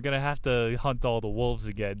Boulder, they're going to have to hunt all the wolves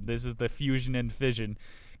again. This is the fusion and fission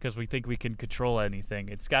because we think we can control anything.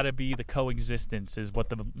 It's got to be the coexistence is what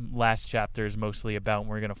the last chapter is mostly about, and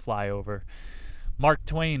we're going to fly over. Mark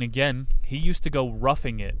Twain, again, he used to go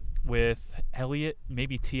roughing it with Eliot,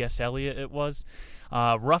 maybe T.S. Eliot it was,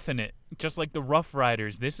 roughing it, just like the Rough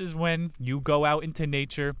Riders. This is when you go out into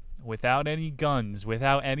nature without any guns,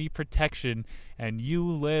 without any protection, and you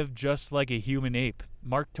live just like a human ape.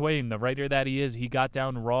 Mark Twain, the writer that he is, he got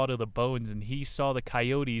down raw to the bones, and he saw the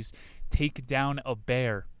coyotes take down a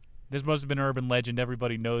bear. This must have been urban legend.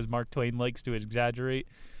 Everybody knows Mark Twain likes to exaggerate.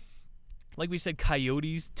 Like we said,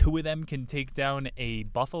 coyotes, 2 of them can take down a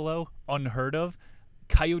buffalo, unheard of.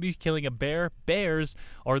 Coyotes killing a bear, bears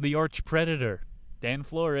are the arch predator. Dan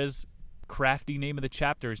Flores, crafty name of the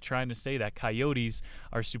chapter, is trying to say that coyotes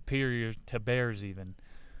are superior to bears even.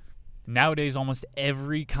 Nowadays, almost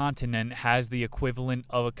every continent has the equivalent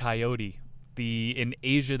of a coyote. In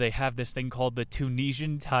Asia, they have this thing called the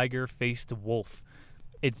Tunisian tiger-faced wolf.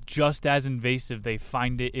 It's just as invasive. They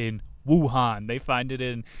find it in Wuhan. They find it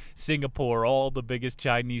in Singapore, all the biggest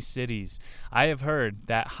Chinese cities. I have heard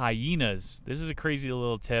that hyenas, this is a crazy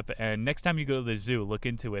little tip, and next time you go to the zoo, look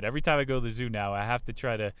into it. Every time I go to the zoo now, I have to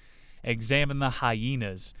try to examine the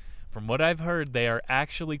hyenas. From what I've heard, they are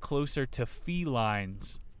actually closer to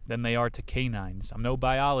felines than they are to canines. I'm no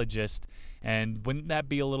biologist, and wouldn't that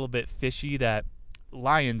be a little bit fishy that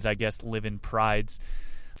lions, I guess, live in prides?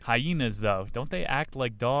 Hyenas, though, don't they act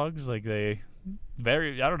like dogs? Like I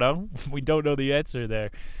don't know. We don't know the answer there.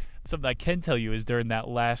 Something I can tell you is during that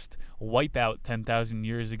last wipeout 10,000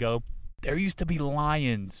 years ago, there used to be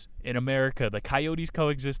lions in America. The coyotes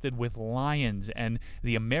coexisted with lions, and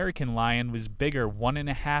the American lion was bigger,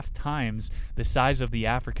 1.5 times the size of the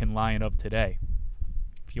African lion of today.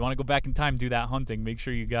 If you want to go back in time, do that hunting, make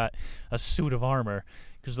sure you got a suit of armor,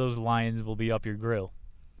 because those lions will be up your grill.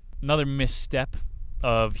 Another misstep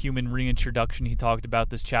of human reintroduction he talked about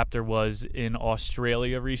this chapter was in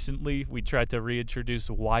Australia recently. We tried to reintroduce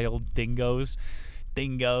wild dingoes.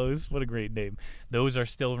 Dingoes, what a great name. Those are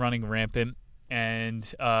still running rampant, and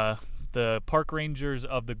the park rangers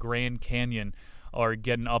of the Grand Canyon are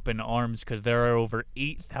getting up in arms because there are over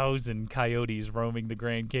 8,000 coyotes roaming the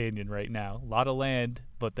Grand Canyon right now. A lot of land,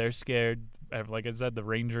 but they're scared. Like I said, the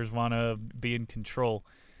rangers want to be in control.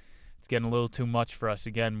 It's getting a little too much for us.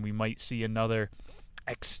 Again, we might see another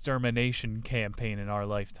extermination campaign in our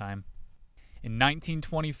lifetime. In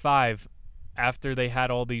 1925, after they had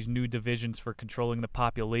all these new divisions for controlling the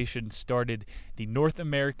population, started the North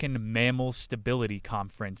American Mammal Stability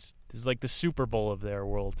Conference. This is like the Super Bowl of their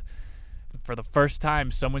world. For the first time,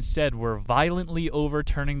 someone said we're violently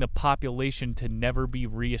overturning the population to never be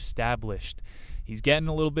reestablished. He's getting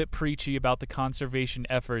a little bit preachy about the conservation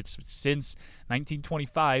efforts. Since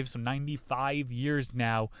 1925, so 95 years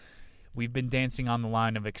now, we've been dancing on the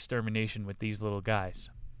line of extermination with these little guys.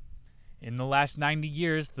 In the last 90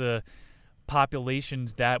 years, the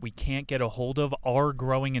populations that we can't get a hold of are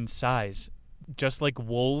growing in size. Just like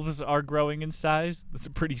wolves are growing in size. That's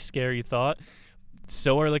a pretty scary thought.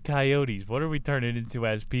 So are the coyotes. What are we turning into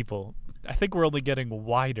as people? I think we're only getting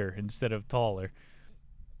wider instead of taller.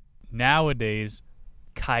 Nowadays,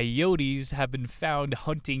 coyotes have been found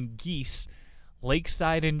hunting geese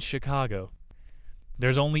lakeside in Chicago.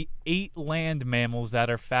 There's only 8 land mammals that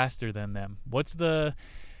are faster than them. What's the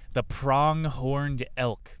pronghorned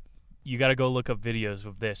elk? You got to go look up videos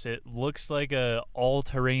of this. It looks like a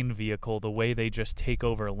all-terrain vehicle, the way they just take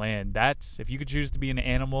over land. That's, if you could choose to be an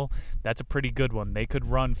animal, that's a pretty good one. They could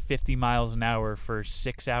run 50 miles an hour for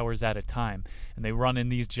 6 hours at a time, and they run in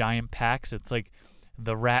these giant packs. It's like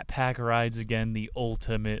the Rat Pack rides again, the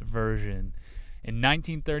ultimate version. In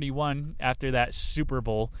 1931, after that Super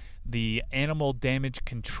Bowl, the Animal Damage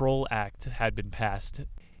Control Act had been passed.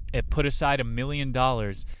 It put aside $1 million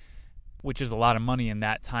which is a lot of money in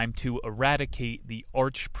that time, to eradicate the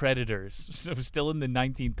arch predators. So still in the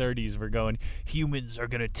 1930s, we're going, humans are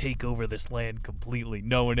going to take over this land completely.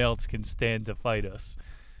 No one else can stand to fight us.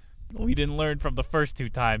 We didn't learn from the first two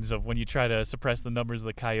times of when you try to suppress the numbers of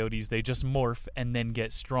the coyotes, they just morph and then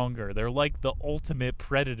get stronger. They're like the ultimate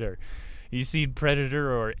predator. You seen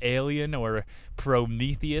Predator or Alien or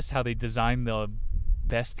Prometheus, how they designed the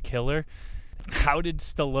best killer? How did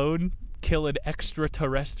Stallone kill an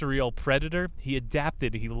extraterrestrial predator? He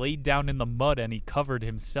adapted. He laid down in the mud and he covered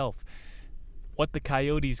himself. What the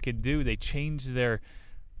coyotes can do, they change their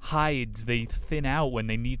hides. They thin out when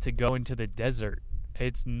they need to go into the desert.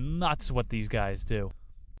 It's nuts what these guys do.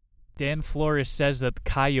 Dan Flores says that the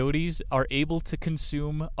coyotes are able to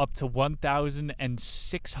consume up to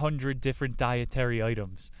 1,600 different dietary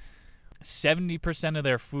items. 70% of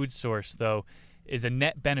their food source, though, is a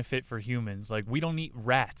net benefit for humans. Like, we don't eat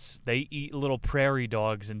rats. They eat little prairie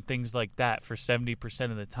dogs and things like that for 70%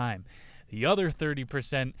 of the time. The other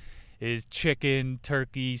 30% is chicken,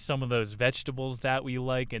 turkey, some of those vegetables that we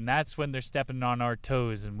like, and that's when they're stepping on our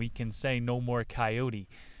toes and we can say no more coyote.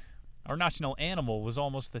 Our national animal was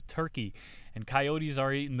almost the turkey, and coyotes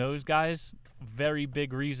are eating those guys. Very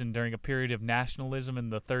big reason during a period of nationalism in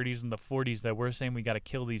the 30s and the 40s that we're saying we got to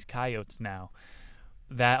kill these coyotes now.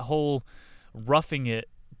 That whole Roughing It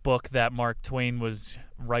book that Mark Twain was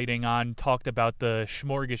writing on talked about the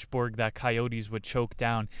smorgasbord that coyotes would choke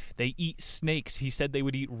down. They eat snakes. He said they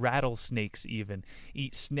would eat rattlesnakes even.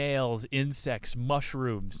 Eat snails, insects,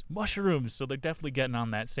 mushrooms. So they're definitely getting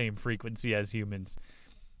on that same frequency as humans.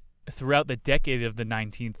 Throughout the decade of the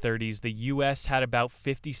 1930s, the U.S. had about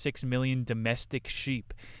 56 million domestic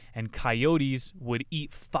sheep, and coyotes would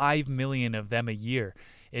eat 5 million of them a year.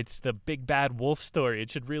 It's the big bad wolf story.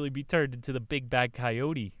 It should really be turned into the big bad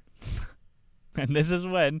coyote. And this is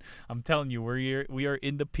when, I'm telling you, we are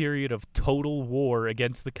in the period of total war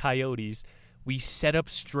against the coyotes. We set up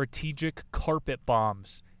strategic carpet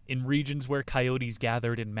bombs in regions where coyotes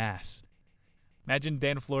gathered in mass. Imagine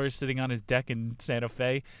Dan Flores sitting on his deck in Santa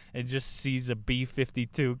Fe and just sees a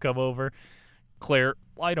B-52 come over. Claire,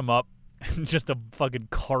 light him up. Just a fucking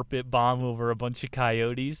carpet bomb over a bunch of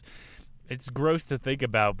coyotes. It's gross to think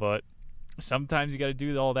about, but sometimes you got to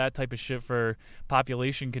do all that type of shit for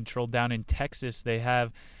population control. Down in Texas, they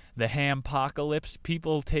have the Hampocalypse.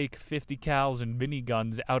 People take 50 cals and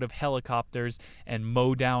miniguns out of helicopters and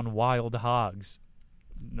mow down wild hogs.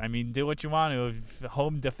 I mean, do what you want to.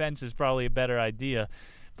 Home defense is probably a better idea.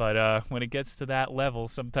 But when it gets to that level,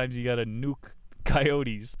 sometimes you got to nuke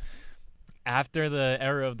coyotes. After the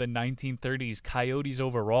era of the 1930s, coyotes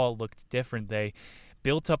overall looked different. They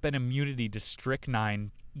built up an immunity to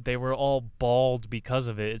strychnine. They were all bald because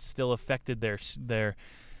of it. It still affected their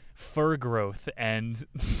fur growth and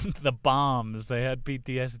the bombs. They had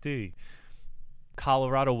PTSD.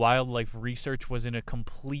 Colorado Wildlife Research was in a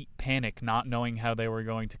complete panic, not knowing how they were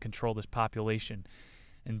going to control this population.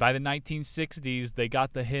 And by the 1960s, they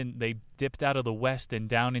got the hint. They dipped out of the West and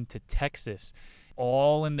down into Texas.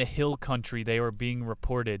 All in the hill country, they were being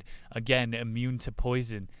reported. Again, immune to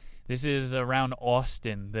poison. This is around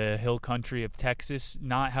Austin, the hill country of Texas,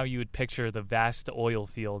 not how you would picture the vast oil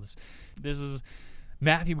fields. This is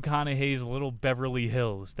Matthew McConaughey's little Beverly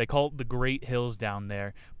Hills. They call it the Great Hills down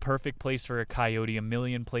there. Perfect place for a coyote, a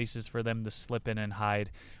million places for them to slip in and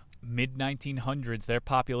hide. Mid-1900s, their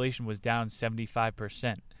population was down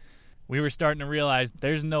 75%. We were starting to realize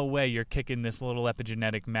there's no way you're kicking this little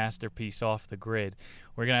epigenetic masterpiece off the grid.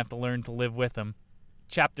 We're going to have to learn to live with them.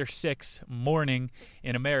 Chapter 6, Morning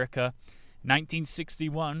in America.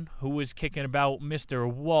 1961, who was kicking about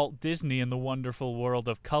Mr. Walt Disney in the wonderful world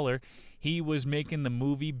of color? He was making the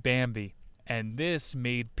movie Bambi, and this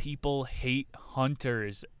made people hate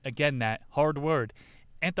hunters. Again, that hard word,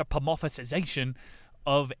 anthropomorphization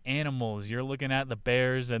of animals. You're looking at the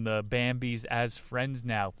bears and the Bambis as friends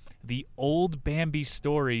now. The old Bambi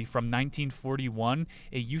story from 1941,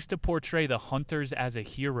 it used to portray the hunters as a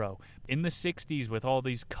hero. In the 60s, with all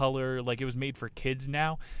these color, like it was made for kids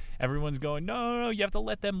now, everyone's going, no, you have to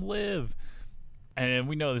let them live. And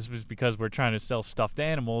we know this was because we're trying to sell stuffed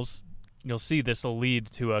animals. You'll see this will lead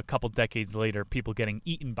to a couple decades later, people getting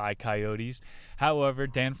eaten by coyotes. However,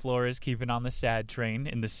 Dan Flores keeping on the sad train.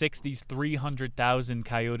 In the 60s, 300,000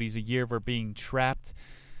 coyotes a year were being trapped.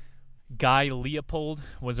 Guy Leopold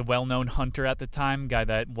was a well-known hunter at the time, guy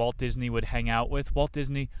that Walt Disney would hang out with. Walt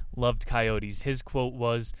Disney loved coyotes. His quote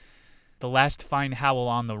was, "The last fine howl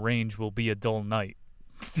on the range will be a dull night."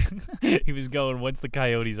 He was going, once the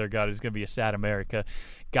coyotes are gone, it's going to be a sad America.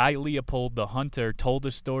 Guy Leopold, the hunter, told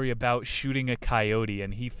a story about shooting a coyote,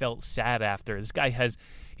 and he felt sad after. This guy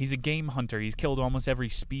He's a game hunter. He's killed almost every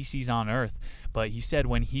species on Earth. But he said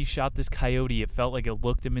when he shot this coyote, it felt like it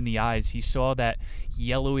looked him in the eyes. He saw that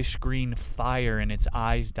yellowish-green fire in its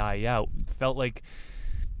eyes die out. It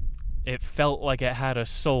felt like it had a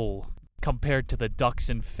soul compared to the ducks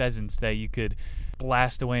and pheasants that you could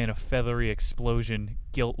blast away in a feathery explosion,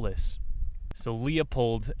 guiltless. So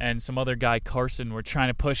Leopold and some other guy, Carson, were trying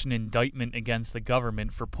to push an indictment against the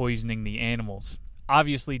government for poisoning the animals.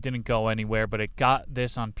 Obviously it didn't go anywhere, but it got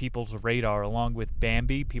this on people's radar. Along with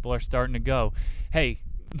Bambi, people are starting to go, hey,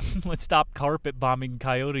 let's stop carpet bombing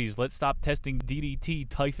coyotes. Let's stop testing DDT,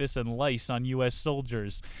 typhus, and lice on U.S.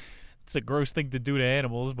 soldiers. It's a gross thing to do to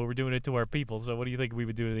animals, but we're doing it to our people, so what do you think we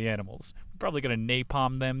would do to the animals? We're probably going to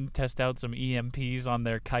napalm them, test out some EMPs on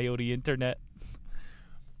their coyote internet.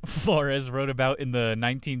 Flores wrote about in the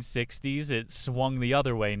 1960s, it swung the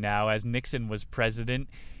other way now. As Nixon was president,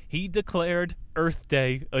 he declared Earth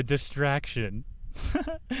Day a distraction.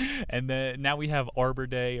 And then now we have Arbor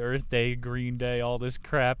Day, Earth Day, Green Day, all this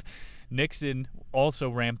crap. Nixon also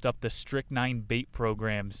ramped up the Strychnine bait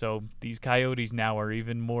program, so these coyotes now are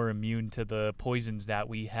even more immune to the poisons that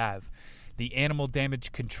we have. The Animal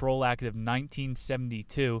Damage Control Act of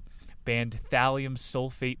 1972 banned thallium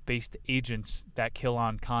sulfate-based agents that kill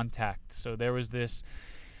on contact. So there was this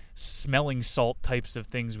smelling salt types of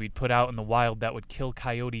things we'd put out in the wild that would kill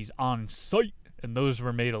coyotes on sight, and those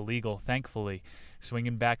were made illegal, thankfully.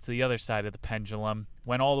 Swinging back to the other side of the pendulum,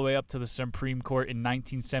 went all the way up to the Supreme Court in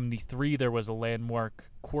 1973. There was a landmark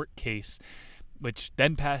court case, which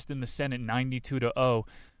then passed in the Senate 92-0,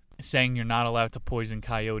 saying you're not allowed to poison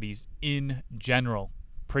coyotes in general.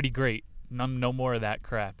 Pretty great. No more of that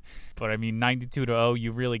crap. But I mean, 92-0,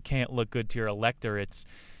 you really can't look good to your electorates.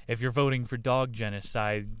 If you're voting for dog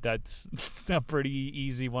genocide, that's a pretty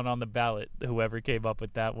easy one on the ballot. Whoever came up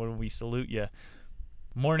with that one, we salute you.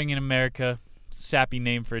 Morning in America. Sappy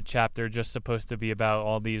name for a chapter, just supposed to be about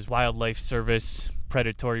all these wildlife service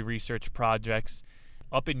predatory research projects.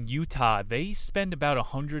 Up in Utah, they spend about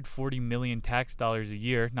 $140 million tax dollars a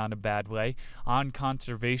year, not a bad way, on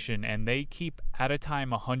conservation, and they keep at a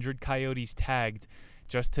time 100 coyotes tagged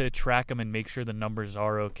just to track them and make sure the numbers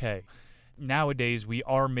are okay. Nowadays, we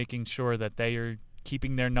are making sure that they are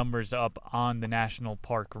keeping their numbers up on the national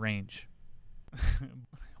park range.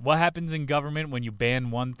 What happens in government when you ban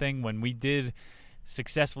one thing? When we did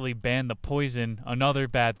successfully ban the poison, another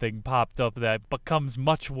bad thing popped up that becomes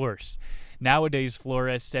much worse. Nowadays,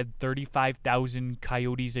 Flores said 35,000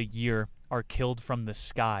 coyotes a year are killed from the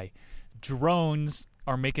sky. Drones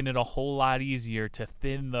are making it a whole lot easier to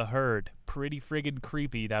thin the herd. Pretty friggin'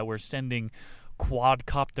 creepy that we're sending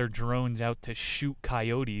quadcopter drones out to shoot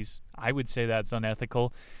coyotes. I would say that's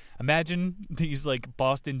unethical. Imagine these like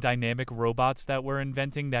Boston Dynamic robots that we're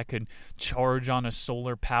inventing that could charge on a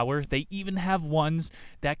solar power. They even have ones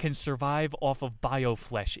that can survive off of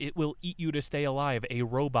bioflesh. It will eat you to stay alive, a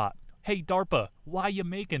robot. Hey, DARPA, why you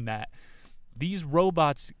making that? These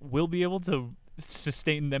robots will be able to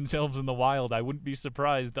sustain themselves in the wild. I wouldn't be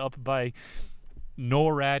surprised up by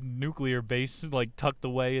NORAD nuclear base, like tucked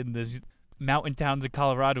away in the mountain towns of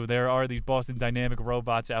Colorado. There are these Boston Dynamic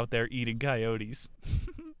robots out there eating coyotes.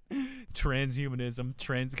 Transhumanism,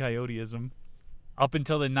 transcoyoteism. Up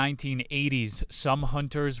until the 1980s, some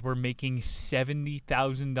hunters were making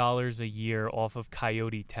 $70,000 a year off of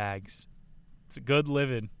coyote tags. It's a good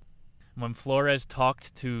living. When Flores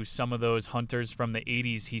talked to some of those hunters from the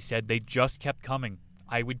 80s, he said they just kept coming.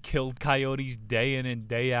 I would kill coyotes day in and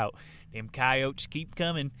day out. Them coyotes keep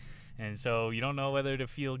coming. And so you don't know whether to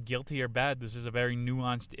feel guilty or bad. This is a very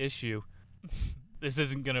nuanced issue. This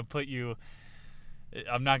isn't going to put you...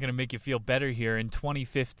 I'm not going to make you feel better here. In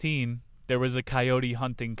 2015, there was a coyote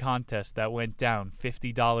hunting contest that went down,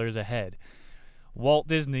 $50 a head. Walt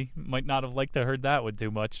Disney might not have liked to heard that one too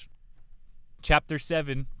much. Chapter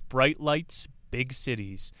 7, Bright Lights, Big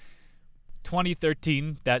Cities.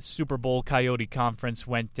 2013, that Super Bowl Coyote Conference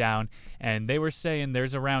went down, and they were saying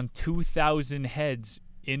there's around 2,000 heads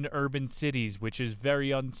in urban cities, which is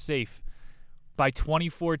very unsafe. By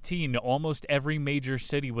 2014, almost every major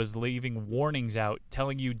city was leaving warnings out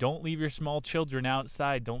telling you don't leave your small children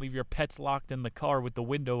outside, don't leave your pets locked in the car with the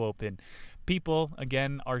window open. People,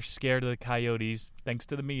 again, are scared of the coyotes, thanks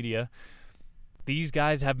to the media. These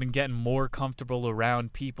guys have been getting more comfortable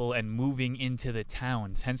around people and moving into the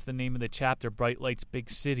towns, hence the name of the chapter, Bright Lights, Big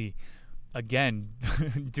City. Again,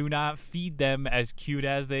 do not feed them as cute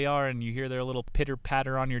as they are and you hear their little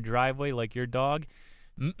pitter-patter on your driveway like your dog.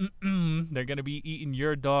 They're going to be eating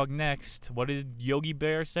your dog next. What did Yogi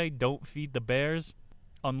Bear say? Don't feed the bears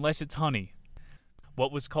unless it's honey.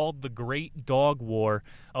 What was called the Great Dog War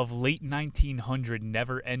of late 1900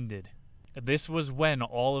 never ended. This was when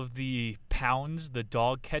all of the pounds, the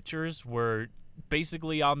dog catchers, were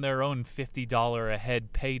basically on their own $50 a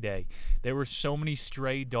head payday. There were so many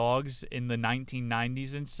stray dogs in the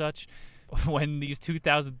 1990s and such. When these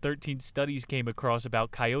 2013 studies came across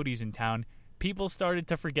about coyotes in town, people started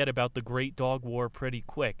to forget about the Great Dog War pretty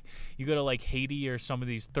quick. You go to like Haiti or some of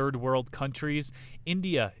these third world countries.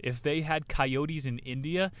 India, if they had coyotes in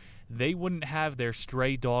India, they wouldn't have their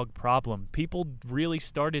stray dog problem. People really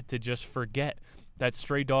started to just forget that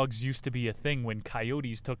stray dogs used to be a thing when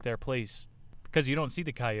coyotes took their place. Because you don't see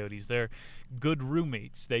the coyotes. They're good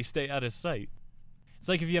roommates. They stay out of sight. It's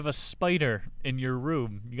like if you have a spider in your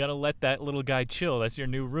room, you got to let that little guy chill. That's your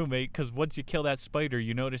new roommate, because once you kill that spider,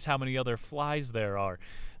 you notice how many other flies there are.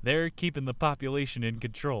 They're keeping the population in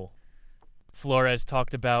control. Flores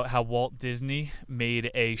talked about how Walt Disney made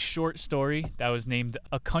a short story that was named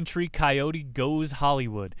A Country Coyote Goes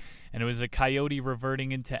Hollywood, and it was a coyote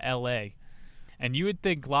reverting into L.A., and you would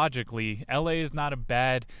think logically, LA is not a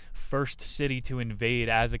bad first city to invade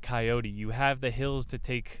as a coyote. You have the hills to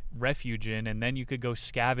take refuge in, and then you could go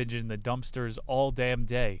scavenge in the dumpsters all damn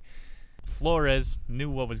day. Flores knew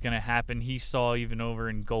what was going to happen. He saw even over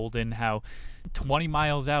in Golden how 20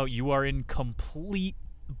 miles out you are in complete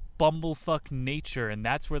bumblefuck nature, and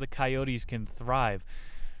that's where the coyotes can thrive.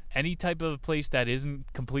 Any type of place that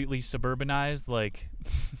isn't completely suburbanized, like,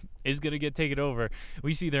 is going to get taken over.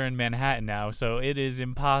 We see they're in Manhattan now, so it is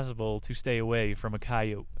impossible to stay away from a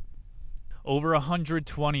coyote. Over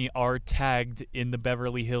 120 are tagged in the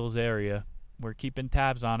Beverly Hills area. We're keeping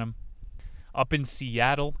tabs on them. Up in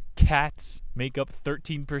Seattle, cats make up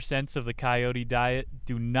 13% of the coyote diet.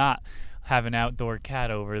 Do not have an outdoor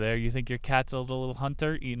cat over there. You think your cat's a little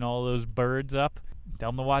hunter eating all those birds up? Tell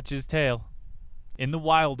him to watch his tail. In the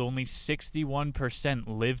wild, only 61%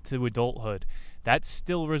 live to adulthood. That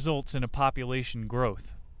still results in a population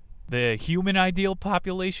growth. The human ideal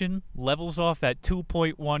population levels off at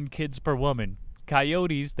 2.1 kids per woman.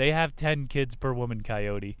 Coyotes, they have 10 kids per woman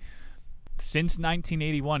coyote. Since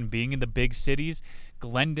 1981, being in the big cities,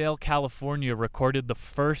 Glendale, California recorded the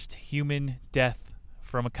first human death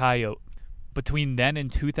from a coyote. Between then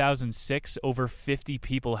and 2006, over 50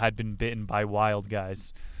 people had been bitten by wild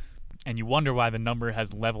guys. And you wonder why the number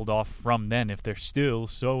has leveled off from then if they're still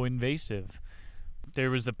so invasive. There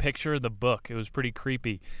was a picture of the book. It was pretty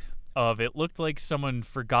creepy. It looked like someone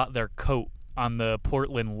forgot their coat on the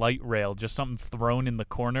Portland light rail, just something thrown in the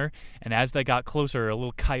corner. And as they got closer, a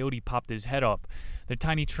little coyote popped his head up. They're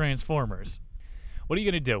tiny transformers. What are you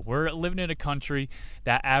going to do? We're living in a country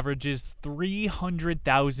that averages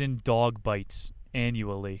 300,000 dog bites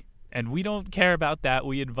annually. And we don't care about that.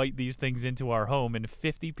 We invite these things into our home, and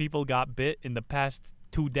 50 people got bit in the past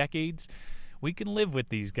 2 decades. We can live with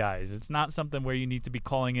these guys. It's not something where you need to be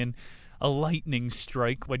calling in a lightning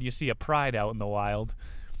strike when you see a pride out in the wild.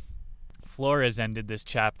 Flores ended this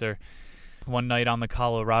chapter. One night on the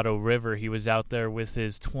Colorado River, he was out there with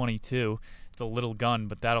his .22. It's a little gun,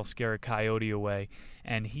 but that'll scare a coyote away.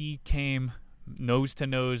 And he came nose to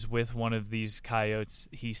nose with one of these coyotes.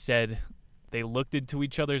 He said they looked into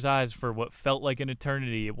each other's eyes for what felt like an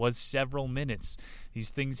eternity. It was several minutes.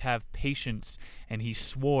 These things have patience. And he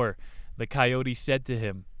swore. The coyote said to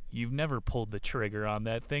him, "You've never pulled the trigger on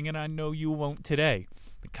that thing, and I know you won't today."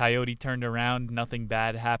 The coyote turned around. Nothing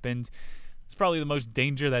bad happened. It's probably the most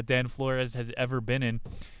danger that Dan Flores has ever been in.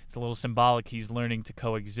 It's a little symbolic he's learning to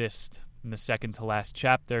coexist in the second to last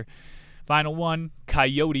chapter. Final one,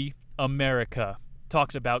 Coyote America.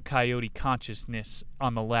 Talks about coyote consciousness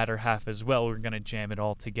on the latter half as well. We're going to jam it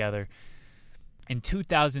all together. In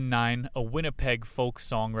 2009, a Winnipeg folk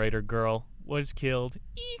songwriter girl was killed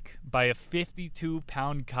by a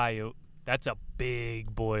 52-pound coyote. That's a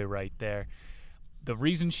big boy right there. The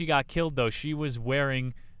reason she got killed, though, she was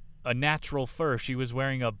wearing a natural fur. She was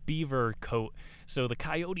wearing a beaver coat. So the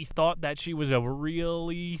coyote thought that she was a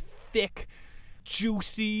really thick,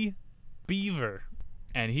 juicy beaver.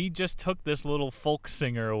 And he just took this little folk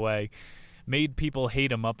singer away. Made people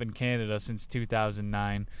hate him up in Canada since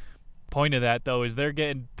 2009. Point of that, though, is they're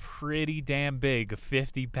getting pretty damn big.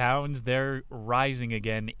 50 pounds, they're rising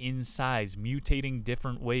again in size, mutating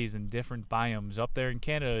different ways in different biomes. Up there in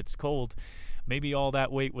Canada, it's cold. Maybe all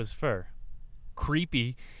that weight was fur.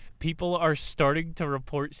 Creepy. People are starting to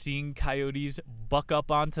report seeing coyotes buck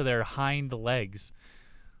up onto their hind legs.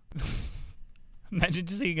 Imagine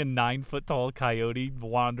just seeing a 9-foot-tall coyote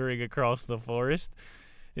wandering across the forest.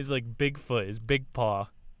 It's like Bigfoot, his big paw.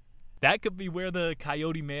 That could be where the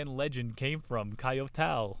Coyote Man legend came from,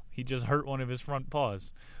 Coyotal. He just hurt one of his front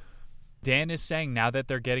paws. Dan is saying now that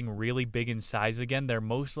they're getting really big in size again, they're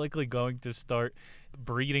most likely going to start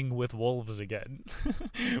breeding with wolves again,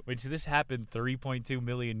 which this happened 3.2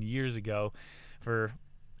 million years ago. For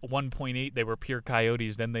 1.8, they were pure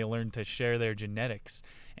coyotes. Then they learned to share their genetics.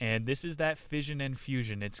 And this is that fission and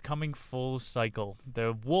fusion. It's coming full cycle.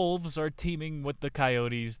 The wolves are teaming with the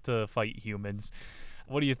coyotes to fight humans.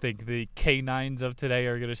 What do you think? The canines of today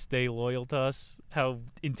are going to stay loyal to us? How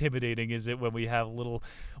intimidating is it when we have little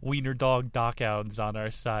wiener dog dachshunds on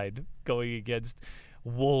our side going against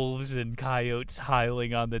wolves and coyotes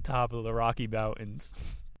howling on the top of the Rocky Mountains?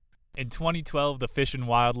 In 2012, the Fish and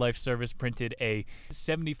Wildlife Service printed a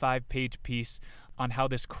 75-page piece on how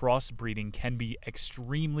this crossbreeding can be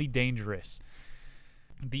extremely dangerous.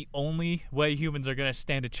 The only way humans are going to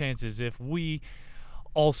stand a chance is if we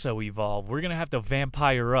also evolve. We're going to have to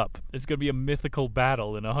vampire up. It's going to be a mythical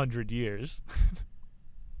battle in 100 years.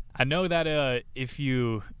 I know that if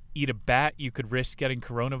you eat a bat, you could risk getting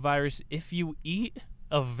coronavirus. If you eat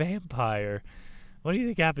a vampire, what do you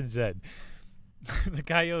think happens then? The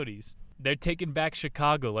coyotes. They're taking back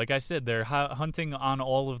Chicago. Like I said, they're hunting on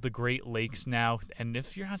all of the Great Lakes now. And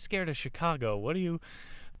if you're not scared of Chicago,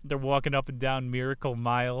 they're walking up and down Miracle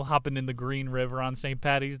Mile, hopping in the Green River on St.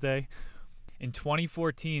 Paddy's Day. In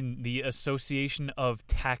 2014, the Association of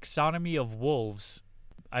Taxonomy of Wolves,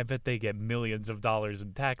 I bet they get millions of dollars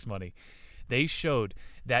in tax money. They showed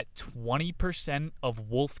that 20%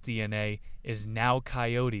 of wolf DNA is now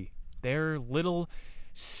coyote. They're little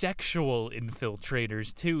sexual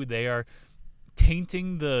infiltrators, too. They are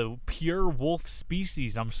tainting the pure wolf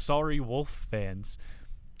species. I'm sorry, wolf fans.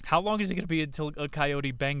 How long is it going to be until a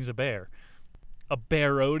coyote bangs a bear? A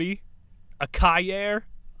bearote? A coyote?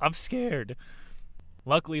 I'm scared.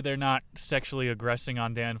 Luckily, they're not sexually aggressing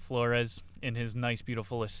on Dan Flores in his nice,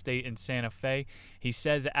 beautiful estate in Santa Fe. He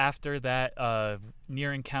says after that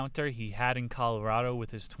near encounter he had in Colorado with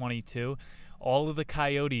his 22, all of the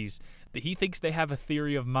coyotes, he thinks they have a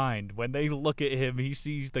theory of mind. When they look at him, he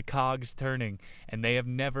sees the cogs turning, and they have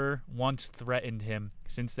never once threatened him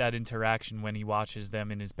since that interaction when he watches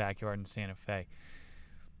them in his backyard in Santa Fe.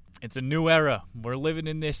 It's a new era. We're living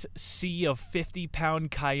in this sea of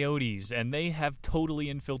 50-pound coyotes, and they have totally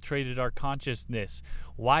infiltrated our consciousness.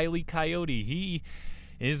 Wile E. Coyote, he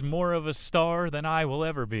is more of a star than I will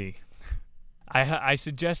ever be. I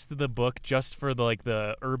suggested the book just for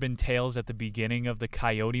the urban tales at the beginning of the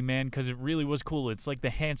Coyote Man, because it really was cool. It's like the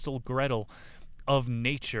Hansel Gretel of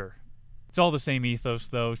nature. It's all the same ethos,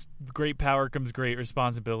 though. Great power comes great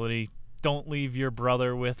responsibility. Don't leave your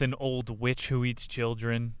brother with an old witch who eats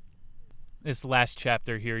children. This last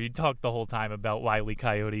chapter here, you talked the whole time about Wile E.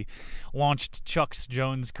 Coyote. Launched Chuck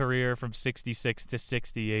Jones' career from 66 to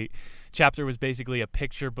 68. Chapter was basically a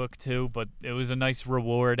picture book too, but it was a nice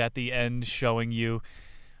reward at the end showing you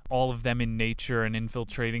all of them in nature and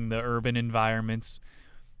infiltrating the urban environments.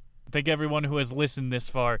 I think everyone who has listened this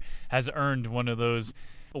far has earned one of those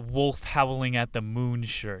wolf howling at the moon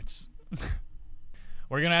shirts.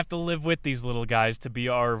 We're going to have to live with these little guys to be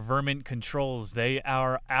our vermin controls. They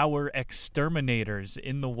are our exterminators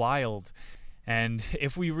in the wild. And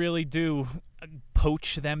if we really do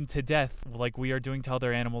poach them to death like we are doing to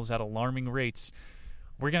other animals at alarming rates,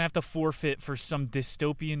 we're going to have to forfeit for some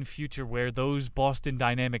dystopian future where those Boston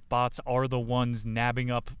Dynamic bots are the ones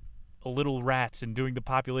nabbing up little rats and doing the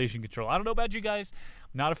population control. I don't know about you guys.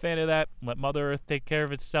 I'm not a fan of that. Let Mother Earth take care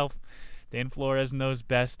of itself. Dan Flores knows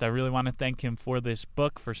best. I really want to thank him for this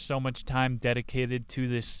book, for so much time dedicated to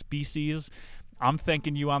this species. I'm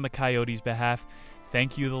thanking you on the Coyotes' behalf.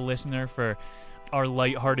 Thank you, the listener, for our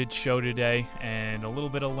lighthearted show today and a little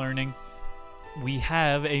bit of learning. We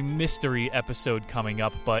have a mystery episode coming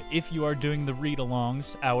up, but if you are doing the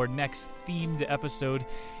read-alongs, our next themed episode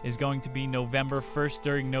is going to be November 1st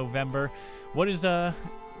during November. What is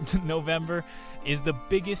November is the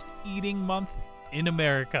biggest eating month in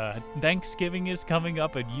America. Thanksgiving is coming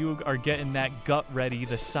up, and you are getting that gut ready,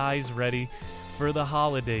 the size ready for the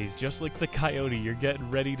holidays. Just like the coyote, you're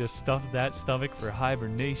getting ready to stuff that stomach for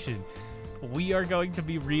hibernation. We are going to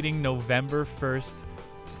be reading November 1st,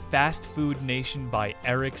 Fast Food Nation by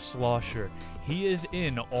Eric Schlosser. He is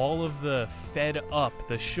in all of the Fed Up,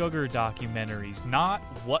 the sugar documentaries, not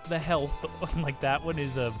What the Health, like that one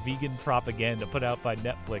is a vegan propaganda put out by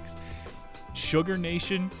Netflix. Sugar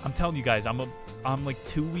Nation, I'm telling you guys, I'm like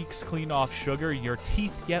 2 weeks clean off sugar. Your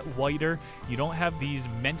teeth get whiter. You don't have these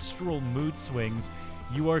menstrual mood swings.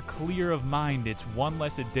 You are clear of mind. It's one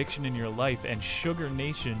less addiction in your life. And Sugar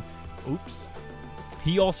Nation, oops.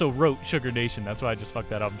 He also wrote Sugar Nation. That's why I just fucked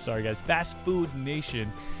that up. I'm sorry, guys. Fast Food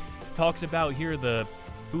Nation talks about here the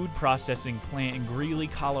food processing plant in Greeley,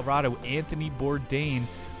 Colorado. Anthony Bourdain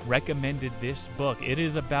recommended this book. It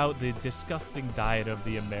is about the disgusting diet of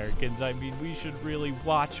the Americans. I mean, we should really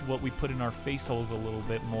watch what we put in our face holes a little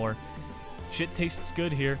bit more. Shit tastes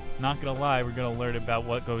good here. Not gonna lie, we're gonna learn about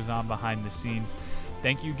what goes on behind the scenes.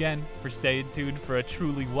 Thank you again for staying tuned for a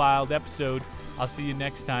truly wild episode. I'll see you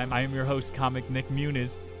next time. I am your host, Comic Nick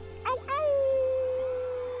Muniz.